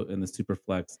with though in the super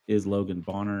flex is Logan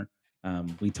Bonner.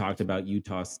 We talked about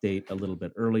Utah State a little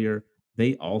bit earlier.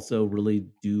 They also really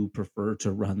do prefer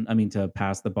to run. I mean, to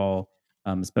pass the ball,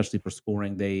 especially for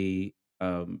scoring. They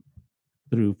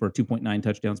threw for 2.9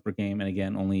 touchdowns per game, and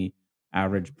again, only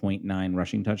average zero point 0.9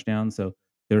 rushing touchdowns. So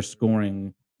their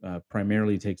scoring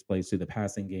primarily takes place through the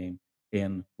passing game.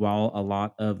 And while a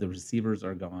lot of the receivers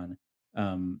are gone,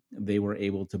 they were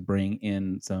able to bring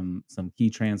in some key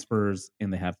transfers,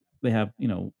 and they have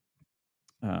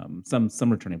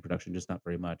some returning production, just not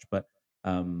very much. But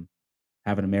um,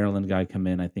 having a Maryland guy come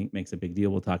in, I think, makes a big deal.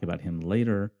 We'll talk about him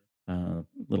later.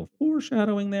 Little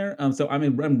foreshadowing there. So I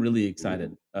mean, I'm really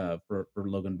excited for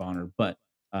Logan Bonner, but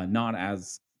not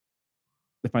as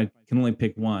if I can only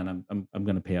pick one, I'm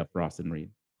going to pay up for Austin Reed.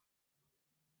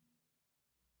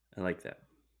 I like that.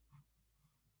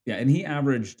 Yeah, and he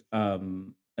averaged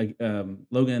Logan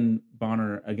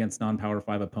Bonner against non-power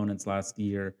 5 opponents last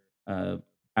year, uh,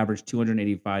 averaged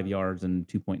 285 yards and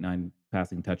 2.9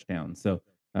 passing touchdowns. So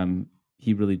um,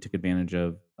 he really took advantage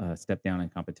of step down in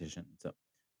competition. So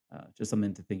just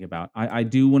something to think about. I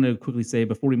do want to quickly say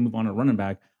before we move on to running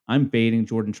back, I'm fading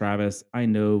Jordan Travis. I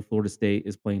know Florida State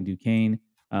is playing Duquesne.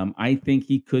 I think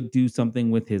he could do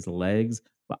something with his legs,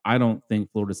 but I don't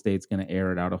think Florida State's going to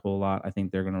air it out a whole lot. I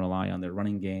think they're going to rely on their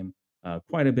running game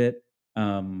quite a bit.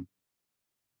 Um,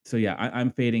 so yeah,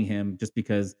 I'm fading him just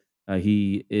because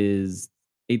he is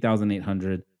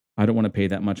 8,800. I don't want to pay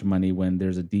that much money when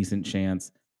there's a decent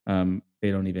chance they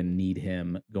don't even need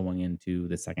him going into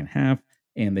the second half,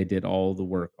 and they did all the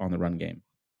work on the run game,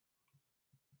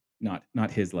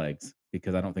 not his legs,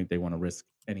 because I don't think they want to risk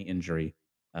any injury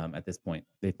at this point.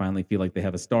 They finally feel like they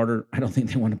have a starter. I don't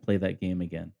think they want to play that game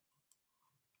again.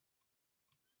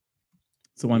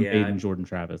 So I'm Yeah, fading Jordan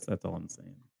Travis. That's all I'm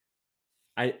saying.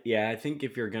 I think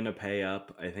if you're gonna pay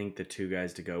up, I think the two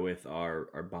guys to go with are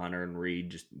Bonner and Reed,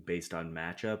 just based on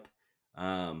matchup.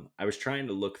 I was trying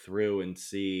to look through and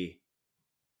see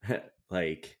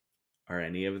like are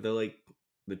any of the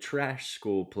trash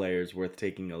school players worth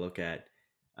taking a look at.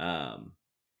 Um,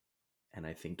 and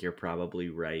I think you're probably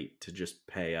right to just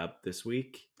pay up this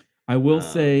week. I will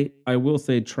say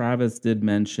Travis did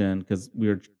mention because we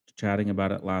were chatting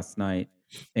about it last night,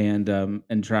 and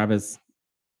Travis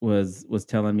was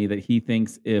telling me that he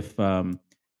thinks if UNLV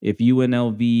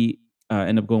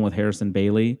end up going with Harrison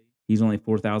Bailey, he's only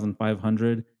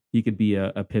 4,500. He could be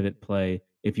a pivot play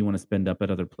if you want to spend up at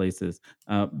other places.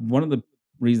 One of the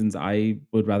reasons I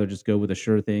would rather just go with the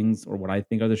sure things or what I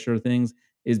think are the sure things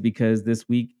is because this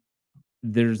week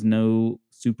there's no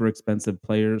super expensive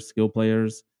players, skill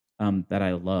players that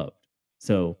I loved.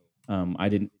 So I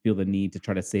didn't feel the need to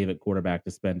try to save at quarterback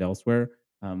to spend elsewhere.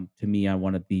 To me, I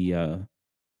wanted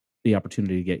the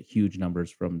opportunity to get huge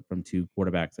numbers from two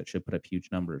quarterbacks that should put up huge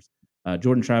numbers.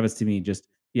 Jordan Travis to me, just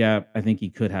yeah, I think he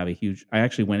could have a huge. I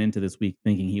actually went into this week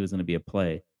thinking he was going to be a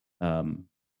play um,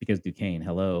 because Duquesne,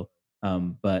 hello.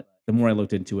 But the more I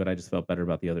looked into it, I just felt better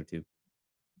about the other two.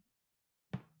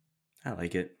 I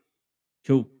like it.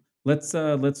 Cool. Let's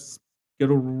go to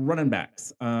running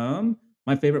backs.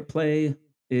 My favorite play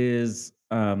is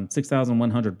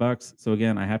 6,100 bucks. So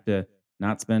again, I have to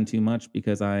not spend too much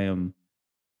because I am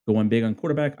going big on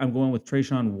quarterback. I'm going with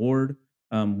Trayshawn Ward.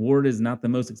 Ward is not the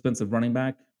most expensive running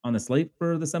back on the slate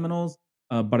for the Seminoles,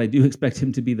 but I do expect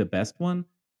him to be the best one.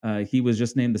 He was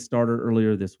just named the starter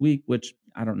earlier this week, which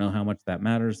I don't know how much that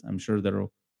matters. I'm sure that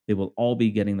they will all be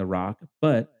getting the rock,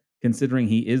 but considering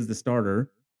he is the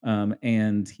starter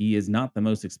and he is not the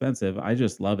most expensive, I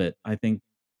just love it. I think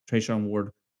Trayshawn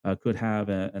Ward could have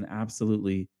an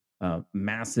absolutely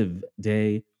massive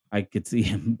day. I could see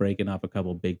him breaking off a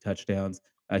couple big touchdowns.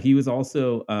 He was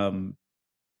also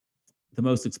the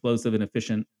most explosive and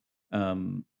efficient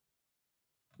um,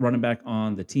 running back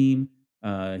on the team.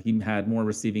 He had more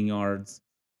receiving yards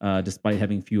despite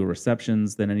having fewer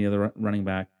receptions than any other running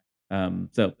back.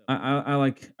 So I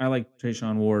like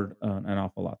Trayshawn Ward an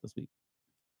awful lot this week.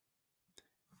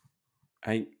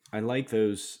 I like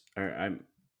those. I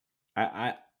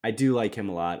I I do like him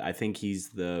a lot. I think he's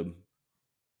the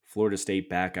Florida State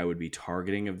back I would be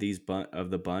targeting of of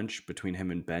the bunch between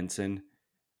him and Benson.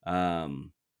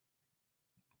 Um,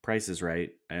 Price is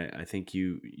right. I think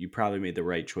you probably made the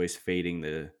right choice fading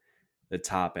the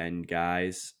top end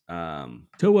guys.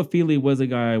 Toa Feely was a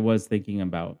guy I was thinking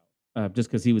about just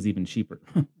because he was even cheaper.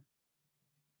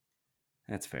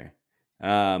 That's fair.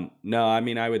 No, I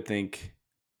mean I would think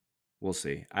we'll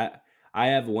see. I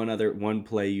have one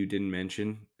play you didn't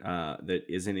mention that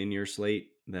isn't in your slate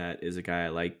that is a guy I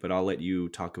like, but I'll let you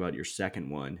talk about your second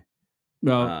one.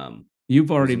 Well, Um, you've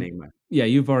what was the already, name? yeah,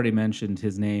 you've already mentioned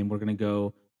his name. We're gonna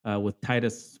go with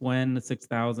Titus Swen,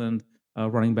 6,000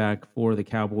 running back for the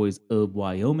Cowboys of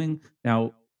Wyoming.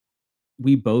 Now,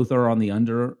 we both are on the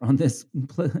under on this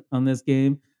on this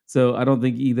game. So I don't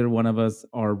think either one of us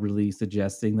are really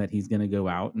suggesting that he's going to go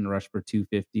out and rush for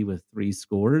 250 with three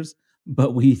scores,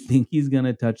 but we think he's going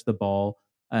to touch the ball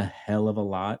a hell of a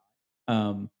lot.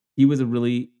 He was a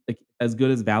really like as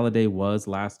good as Valaday was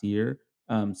last year.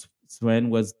 Swen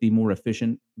was the more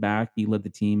efficient back. He led the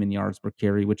team in yards per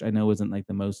carry, which I know isn't like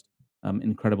the most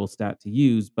incredible stat to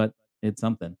use, but it's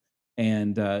something.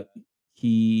 And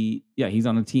he's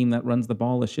on a team that runs the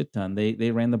ball a shit ton.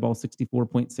 They ran the ball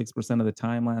 64.6% of the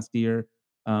time last year.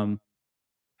 Um,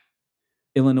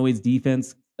 Illinois'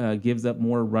 defense gives up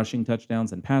more rushing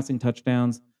touchdowns than passing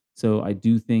touchdowns. So I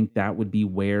do think that would be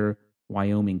where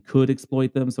Wyoming could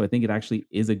exploit them. So I think it actually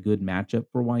is a good matchup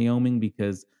for Wyoming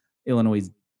because Illinois'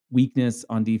 weakness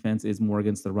on defense is more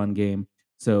against the run game.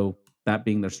 So that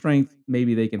being their strength,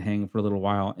 maybe they can hang for a little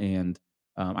while. And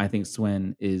I think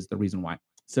Swen is the reason why.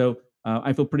 So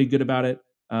I feel pretty good about it.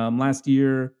 Last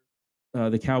year,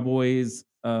 the Cowboys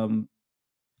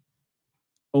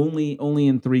only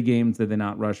in 3 games did they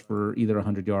not rush for either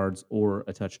 100 yards or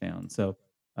a touchdown. So,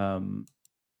 um,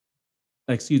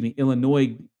 excuse me,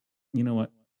 Illinois, you know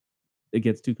what? It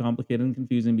gets too complicated and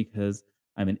confusing because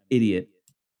I'm an idiot.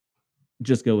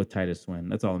 Just go with Titus Swin.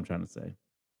 That's all I'm trying to say.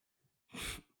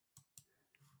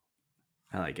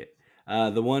 I like it.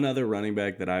 The one other running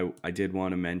back that I did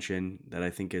want to mention that I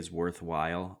think is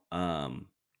worthwhile.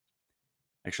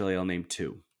 Actually, I'll name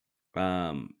two.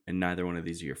 And neither one of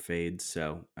these are your fades,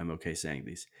 so I'm okay saying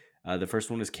these. The first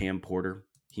one is Cam Porter.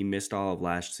 He missed all of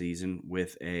last season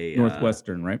with a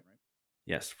Northwestern, right?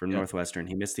 yes, from Yeah. Northwestern.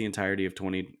 He missed the entirety of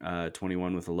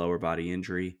 2021 with a lower body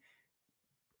injury.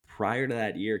 Prior to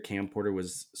that year, Cam Porter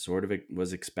was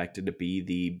was expected to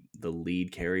be the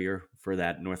lead carrier for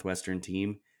that Northwestern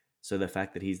team. So the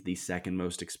fact that he's the second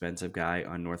most expensive guy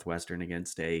on Northwestern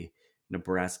against a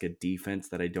Nebraska defense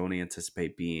that I don't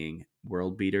anticipate being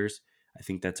world beaters, I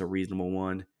think that's a reasonable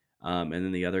one. And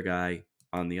then the other guy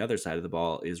on the other side of the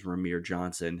ball is Ramir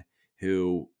Johnson,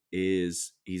 who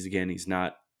he's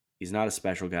not a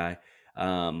special guy.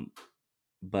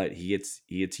 But he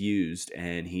gets used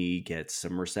and he gets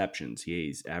some receptions.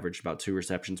 He's averaged about 2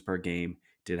 receptions per game.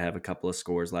 Did have a couple of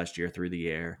scores last year through the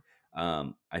air.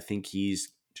 I think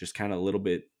he's just kind of a little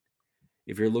bit.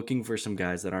 If you're looking for some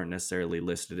guys that aren't necessarily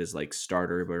listed as like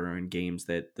starter, but are in games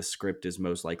that the script is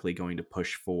most likely going to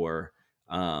push for,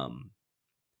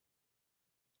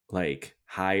 like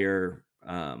higher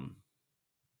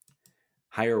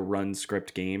run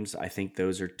script games, I think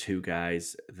those are two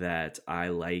guys that I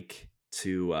like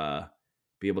to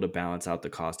be able to balance out the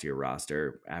cost of your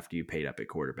roster after you paid up at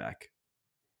quarterback.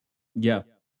 Yeah.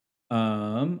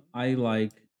 I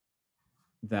like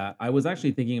that. I was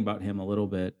actually thinking about him a little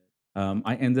bit.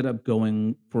 I ended up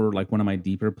going for like one of my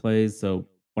deeper plays. So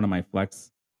one of my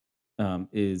flex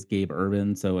is Gabe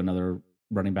Urban. So another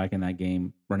running back in that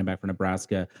game, running back for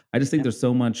Nebraska. I just think there's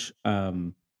so much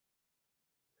for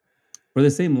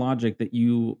the same logic that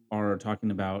you are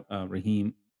talking about,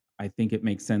 Raheem. I think it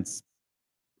makes sense.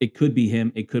 It could be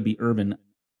him. It could be Urban.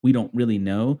 We don't really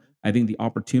know. I think the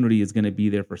opportunity is going to be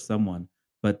there for someone,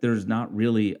 but there's not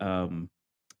really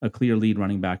a clear lead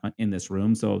running back in this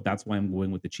room. So that's why I'm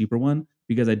going with the cheaper one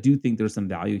because I do think there's some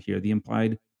value here. The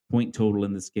implied point total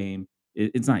in this game,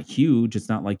 it's not huge. It's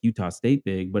not like Utah State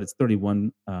big, but it's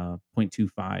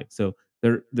 31.25. So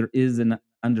there is an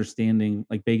understanding.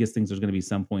 Like Vegas thinks there's going to be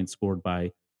some points scored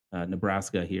by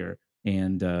Nebraska here,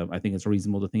 and I think it's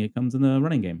reasonable to think it comes in the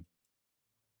running game.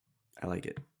 I like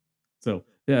it. So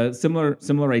yeah, similar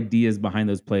ideas behind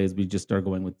those plays. We just start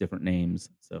going with different names.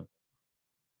 So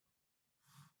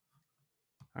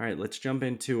All right, let's jump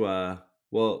into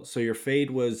so your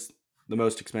fade was the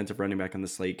most expensive running back on the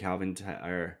slate, Calvin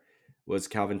Tyler.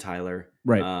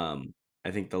 right. I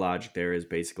think the logic there is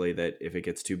basically that if it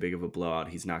gets too big of a blowout,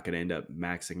 he's not going to end up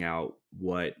maxing out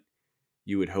what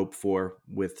you would hope for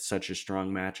with such a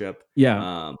strong matchup.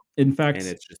 Yeah. In And fact,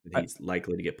 it's just that he's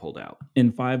likely to get pulled out.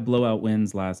 in 5 blowout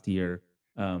wins last year,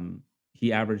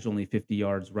 he averaged only 50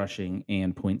 yards rushing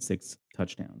and point 0.6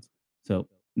 touchdowns. So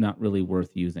not really worth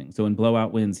using. So in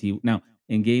blowout wins, now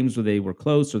in games where they were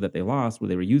close or that they lost, where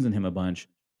they were using him a bunch,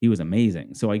 he was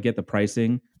amazing. So I get the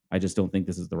pricing. I just don't think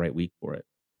this is the right week for it.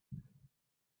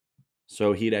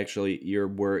 So your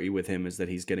worry with him is that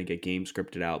he's going to get game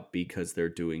scripted out because they're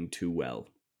doing too well.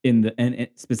 And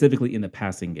specifically in the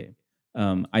passing game.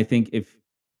 I think if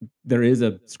there is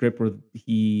a script where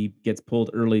he gets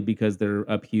pulled early because they're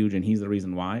up huge and he's the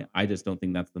reason why, I just don't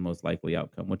think that's the most likely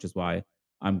outcome, which is why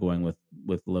I'm going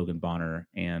with Logan Bonner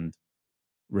and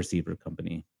receiver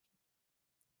company.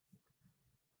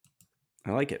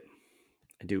 I like it.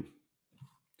 I do.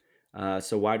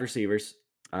 So wide receivers.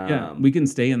 Yeah, we can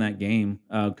stay in that game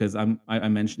because I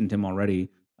mentioned him already.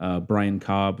 Brian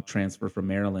Cobb, transfer from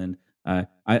Maryland.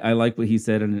 I like what he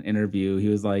said in an interview. He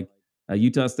was like,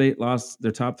 Utah State lost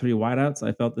their top 3 wideouts.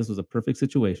 I felt this was a perfect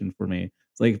situation for me.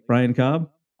 It's like Brian Cobb.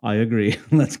 I agree.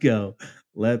 Let's go.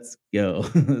 Let's go.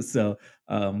 So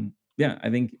yeah, I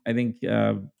think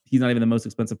he's not even the most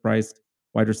expensive priced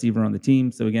wide receiver on the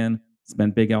team. So again,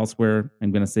 spent big elsewhere.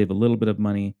 I'm going to save a little bit of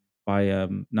money by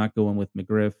not going with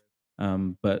McGriff.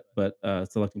 but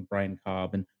selecting Brian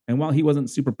Cobb and while he wasn't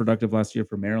super productive last year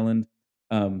for Maryland,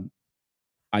 um,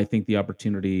 I think the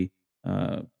opportunity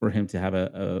for him to have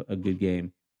a good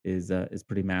game is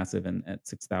pretty massive, and at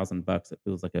 $6,000, it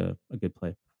feels like a good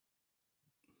play.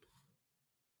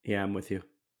 Yeah, I'm with you.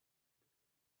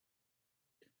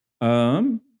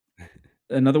 Um,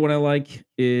 Another one I like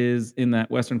is in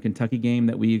that Western Kentucky game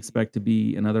that we expect to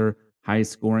be another high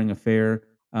scoring affair.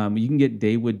 You can get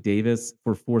Dawood Davis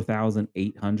for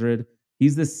 4,800.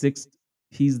 He's the sixth.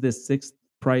 He's the sixth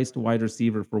priced wide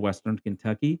receiver for Western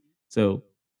Kentucky. So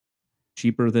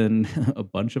cheaper than a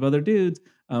bunch of other dudes,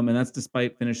 and that's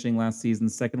despite finishing last season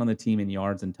second on the team in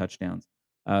yards and touchdowns.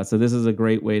 So this is a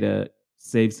great way to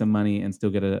save some money and still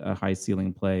get a high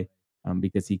ceiling play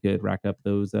because he could rack up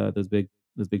those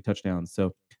big touchdowns.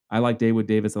 So I like Dawood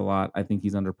Davis a lot. I think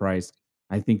he's underpriced.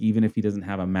 I think even if he doesn't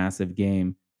have a massive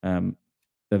game,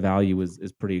 the value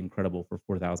is pretty incredible for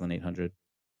 4,800.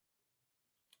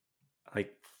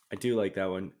 Like I do like that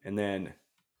one. And then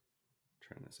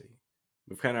trying to see,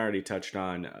 we've kind of already touched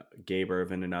on Gabe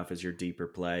Irvin enough as your deeper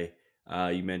play.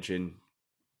 You mentioned,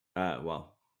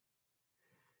 well,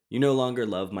 you no longer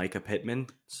love Micah Pittman,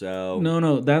 so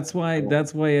No, that's why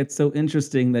it's so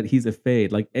interesting that he's a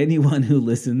fade. Like, anyone who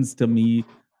listens to me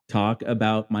talk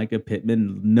about Micah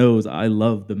Pittman knows I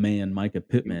love the man Micah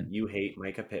Pittman, you hate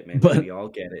Micah Pittman. We but all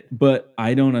get it.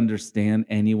 I don't understand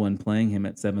anyone playing him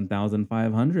at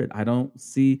 7,500. I don't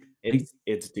see like,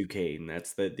 It's Duquesne.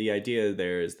 That's the idea.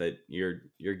 There is that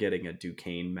you're getting a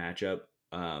Duquesne matchup.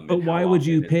 And how often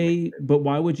is Micah Pittman? but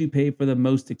why would you pay for the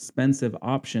most expensive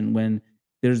option when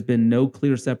there's been no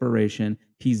clear separation?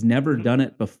 He's never Mhm. done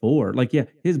it before. Like, yeah,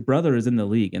 his brother is in the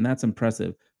league, and that's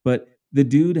impressive. But the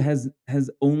dude has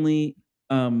only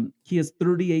he has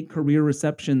 38 career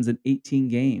receptions in 18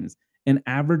 games and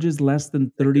averages less than Is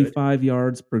that good? 35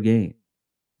 yards per game.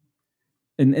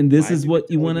 And this Why have is you been what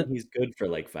you telling want me to, he's good for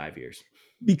like 5 years?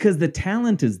 because the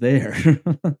talent is there.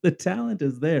 The talent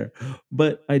is there.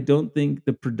 But I don't think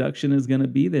the production is going to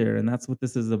be there, and that's what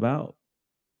this is about.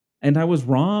 And I was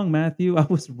wrong, Matthew. I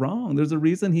was wrong. There's a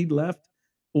reason he left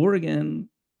Oregon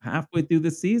halfway through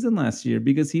the season last year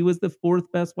because he was the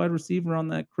fourth best wide receiver on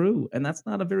that crew, and that's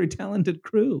not a very talented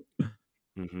crew.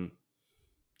 Hmm.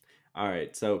 All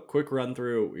right. So quick run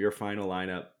through your final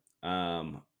lineup.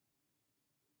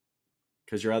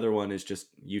 Because your other one is just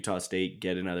Utah State.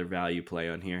 Get another value play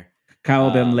on here.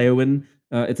 Kyle Van Um, Leeuwen.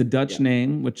 It's a Dutch yeah,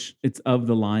 name, which it's of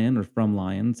the lion or from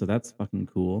lion, so that's fucking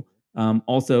cool.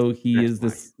 Also, that's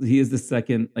why. he is the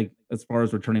second, like as far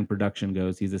as returning production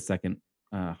goes, he's the second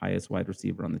highest wide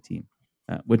receiver on the team.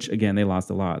 Which again, they lost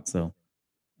a lot, so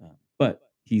but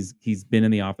he's been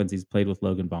in the offense. He's played with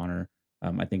Logan Bonner.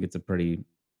 I think it's a pretty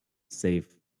safe,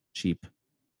 cheap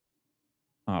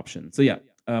option. So yeah,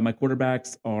 my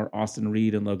quarterbacks are Austin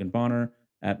Reed and Logan Bonner.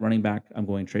 At running back, I'm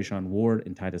going Trayshawn Ward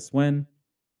and Titus Swen.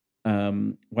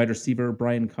 Wide receiver,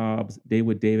 Brian Cobbs,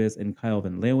 Dawood Davis, and Kyle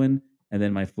Van Leeuwen. And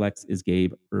then my flex is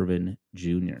Gabe Irvin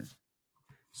Jr.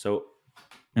 So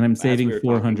And I'm as saving we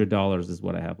were talking, $400 is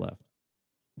what I have left.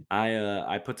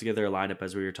 I put together a lineup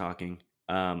as we were talking.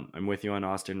 I'm with you on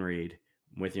Austin Reed.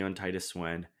 I'm with you on Titus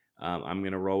Swen. I'm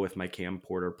gonna roll with my Cam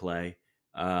Porter play.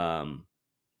 Um,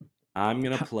 I'm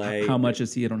gonna How play. much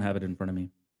is he? I don't have it in front of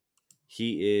me.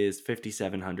 He is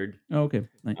 5,700. Oh, okay.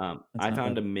 That's I not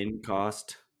found bad. a min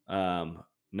cost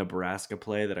Nebraska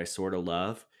play that I sort of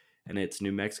love, and it's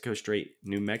New Mexico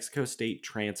State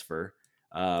transfer.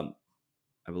 Um,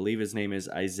 I believe his name is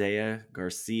Isaiah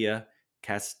Garcia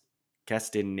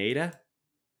Castaneda.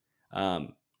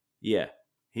 Um, yeah,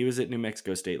 he was at New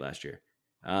Mexico State last year.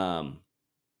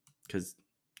 Because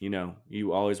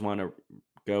you always want to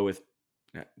go with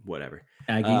whatever.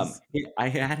 Aggies. I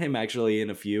had him actually in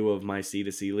a few of my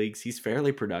C2C leagues. He's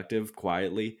fairly productive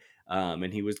quietly,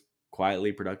 and he was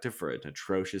quietly productive for an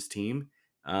atrocious team.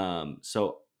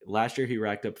 So last year he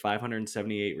racked up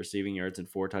 578 receiving yards and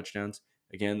 4 touchdowns.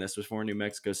 Again, this was for New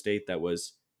Mexico State. That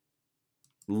was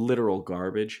literal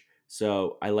garbage.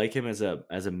 So I like him as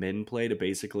a min play to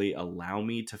basically allow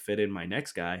me to fit in my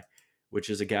next guy, which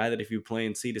is a guy that if you play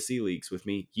in C2C leagues with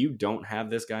me, you don't have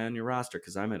this guy on your roster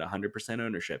because I'm at 100%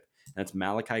 ownership. That's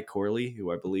Malachi Corley,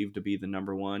 who I believe to be the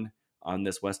number one on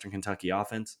this Western Kentucky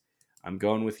offense. I'm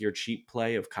going with your cheap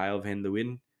play of Kyle Van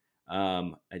Leeuwen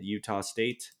at Utah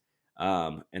State.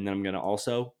 And then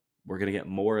we're going to get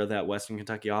more of that Western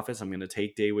Kentucky offense. I'm going to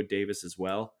take Dawood Davis as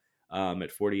well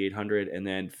at 4,800 and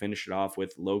then finish it off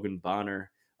with Logan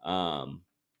Bonner. And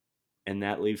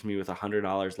that leaves me with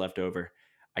 $100 left over.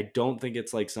 I don't think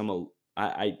it's like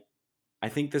I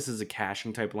think this is a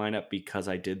cashing type lineup because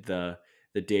I did the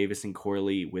Davis and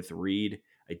Corley with Reed.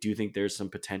 I do think there's some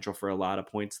potential for a lot of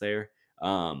points there.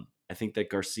 I think that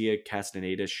Garcia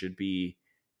Castaneda should be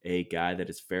a guy that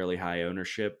is fairly high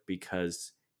ownership,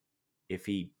 because if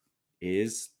he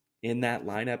is in that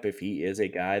lineup, if he is a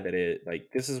guy that is like,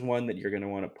 this is one that you're going to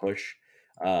want to push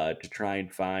to try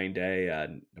and find a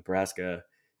Nebraska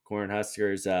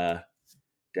Cornhuskers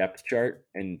depth chart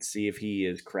and see if he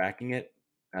is cracking it.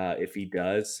 If he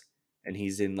does, and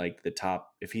he's in like the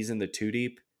top, if he's in the two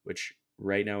deep, which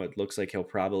right now it looks like he'll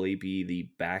probably be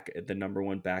the number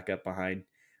one backup behind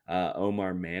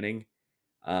Omar Manning.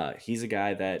 He's a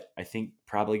guy that I think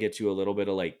probably gets you a little bit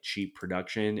of like cheap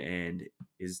production and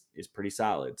is pretty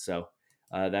solid. So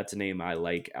that's a name I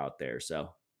like out there.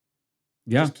 So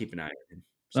Yeah. just keep an eye on him.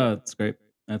 So That's great.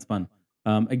 That's fun.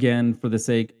 Again, for the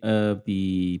sake of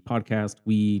the podcast,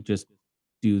 we just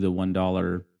do the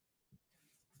 $1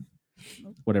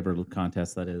 whatever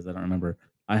contest that is. I don't remember.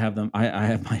 I have them. I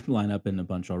have my lineup in a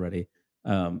bunch already.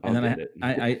 And I'll then get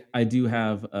it. I do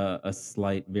have a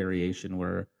slight variation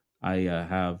where I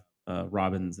have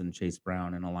Robbins and Chase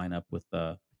Brown in a lineup with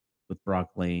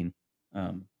Brock Lane,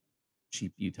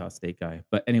 cheap Utah State guy.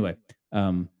 But anyway,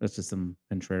 that's just some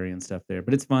contrarian stuff there.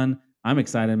 But it's fun. I'm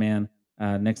excited, man.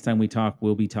 Next time we talk,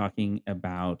 we'll be talking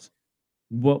about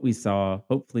what we saw,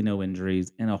 hopefully no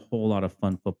injuries, and a whole lot of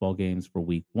fun football games for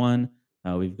week one.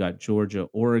 We've got Georgia,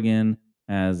 Oregon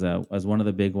as one of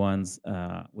the big ones,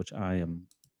 which I am,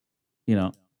 you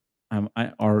know,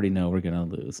 I already know we're gonna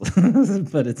lose,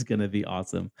 but it's gonna be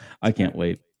awesome. I can't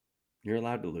wait. You're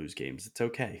allowed to lose games. It's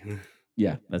okay.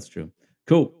 Yeah, that's true.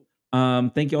 Cool.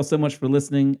 Thank you all so much for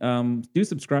listening. Do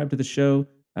subscribe to the show.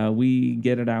 We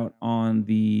get it out on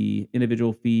the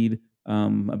individual feed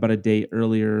about a day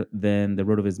earlier than the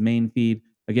RotoViz main feed.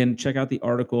 Again, check out the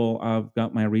article. I've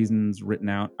got my reasons written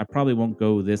out. I probably won't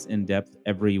go this in depth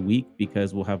every week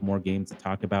because we'll have more games to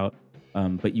talk about.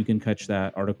 But you can catch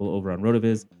that article over on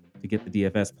RotoViz to get the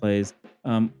DFS plays.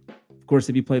 Of course,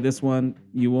 if you play this one,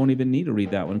 you won't even need to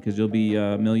read that one because you'll be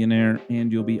a millionaire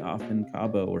and you'll be off in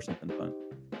Cabo or something fun.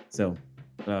 So,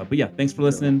 but yeah, thanks for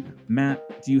listening.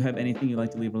 Matt, do you have anything you'd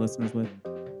like to leave our listeners with?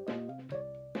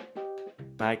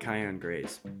 Bye, Kion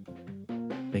Grays.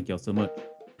 Thank you all so much.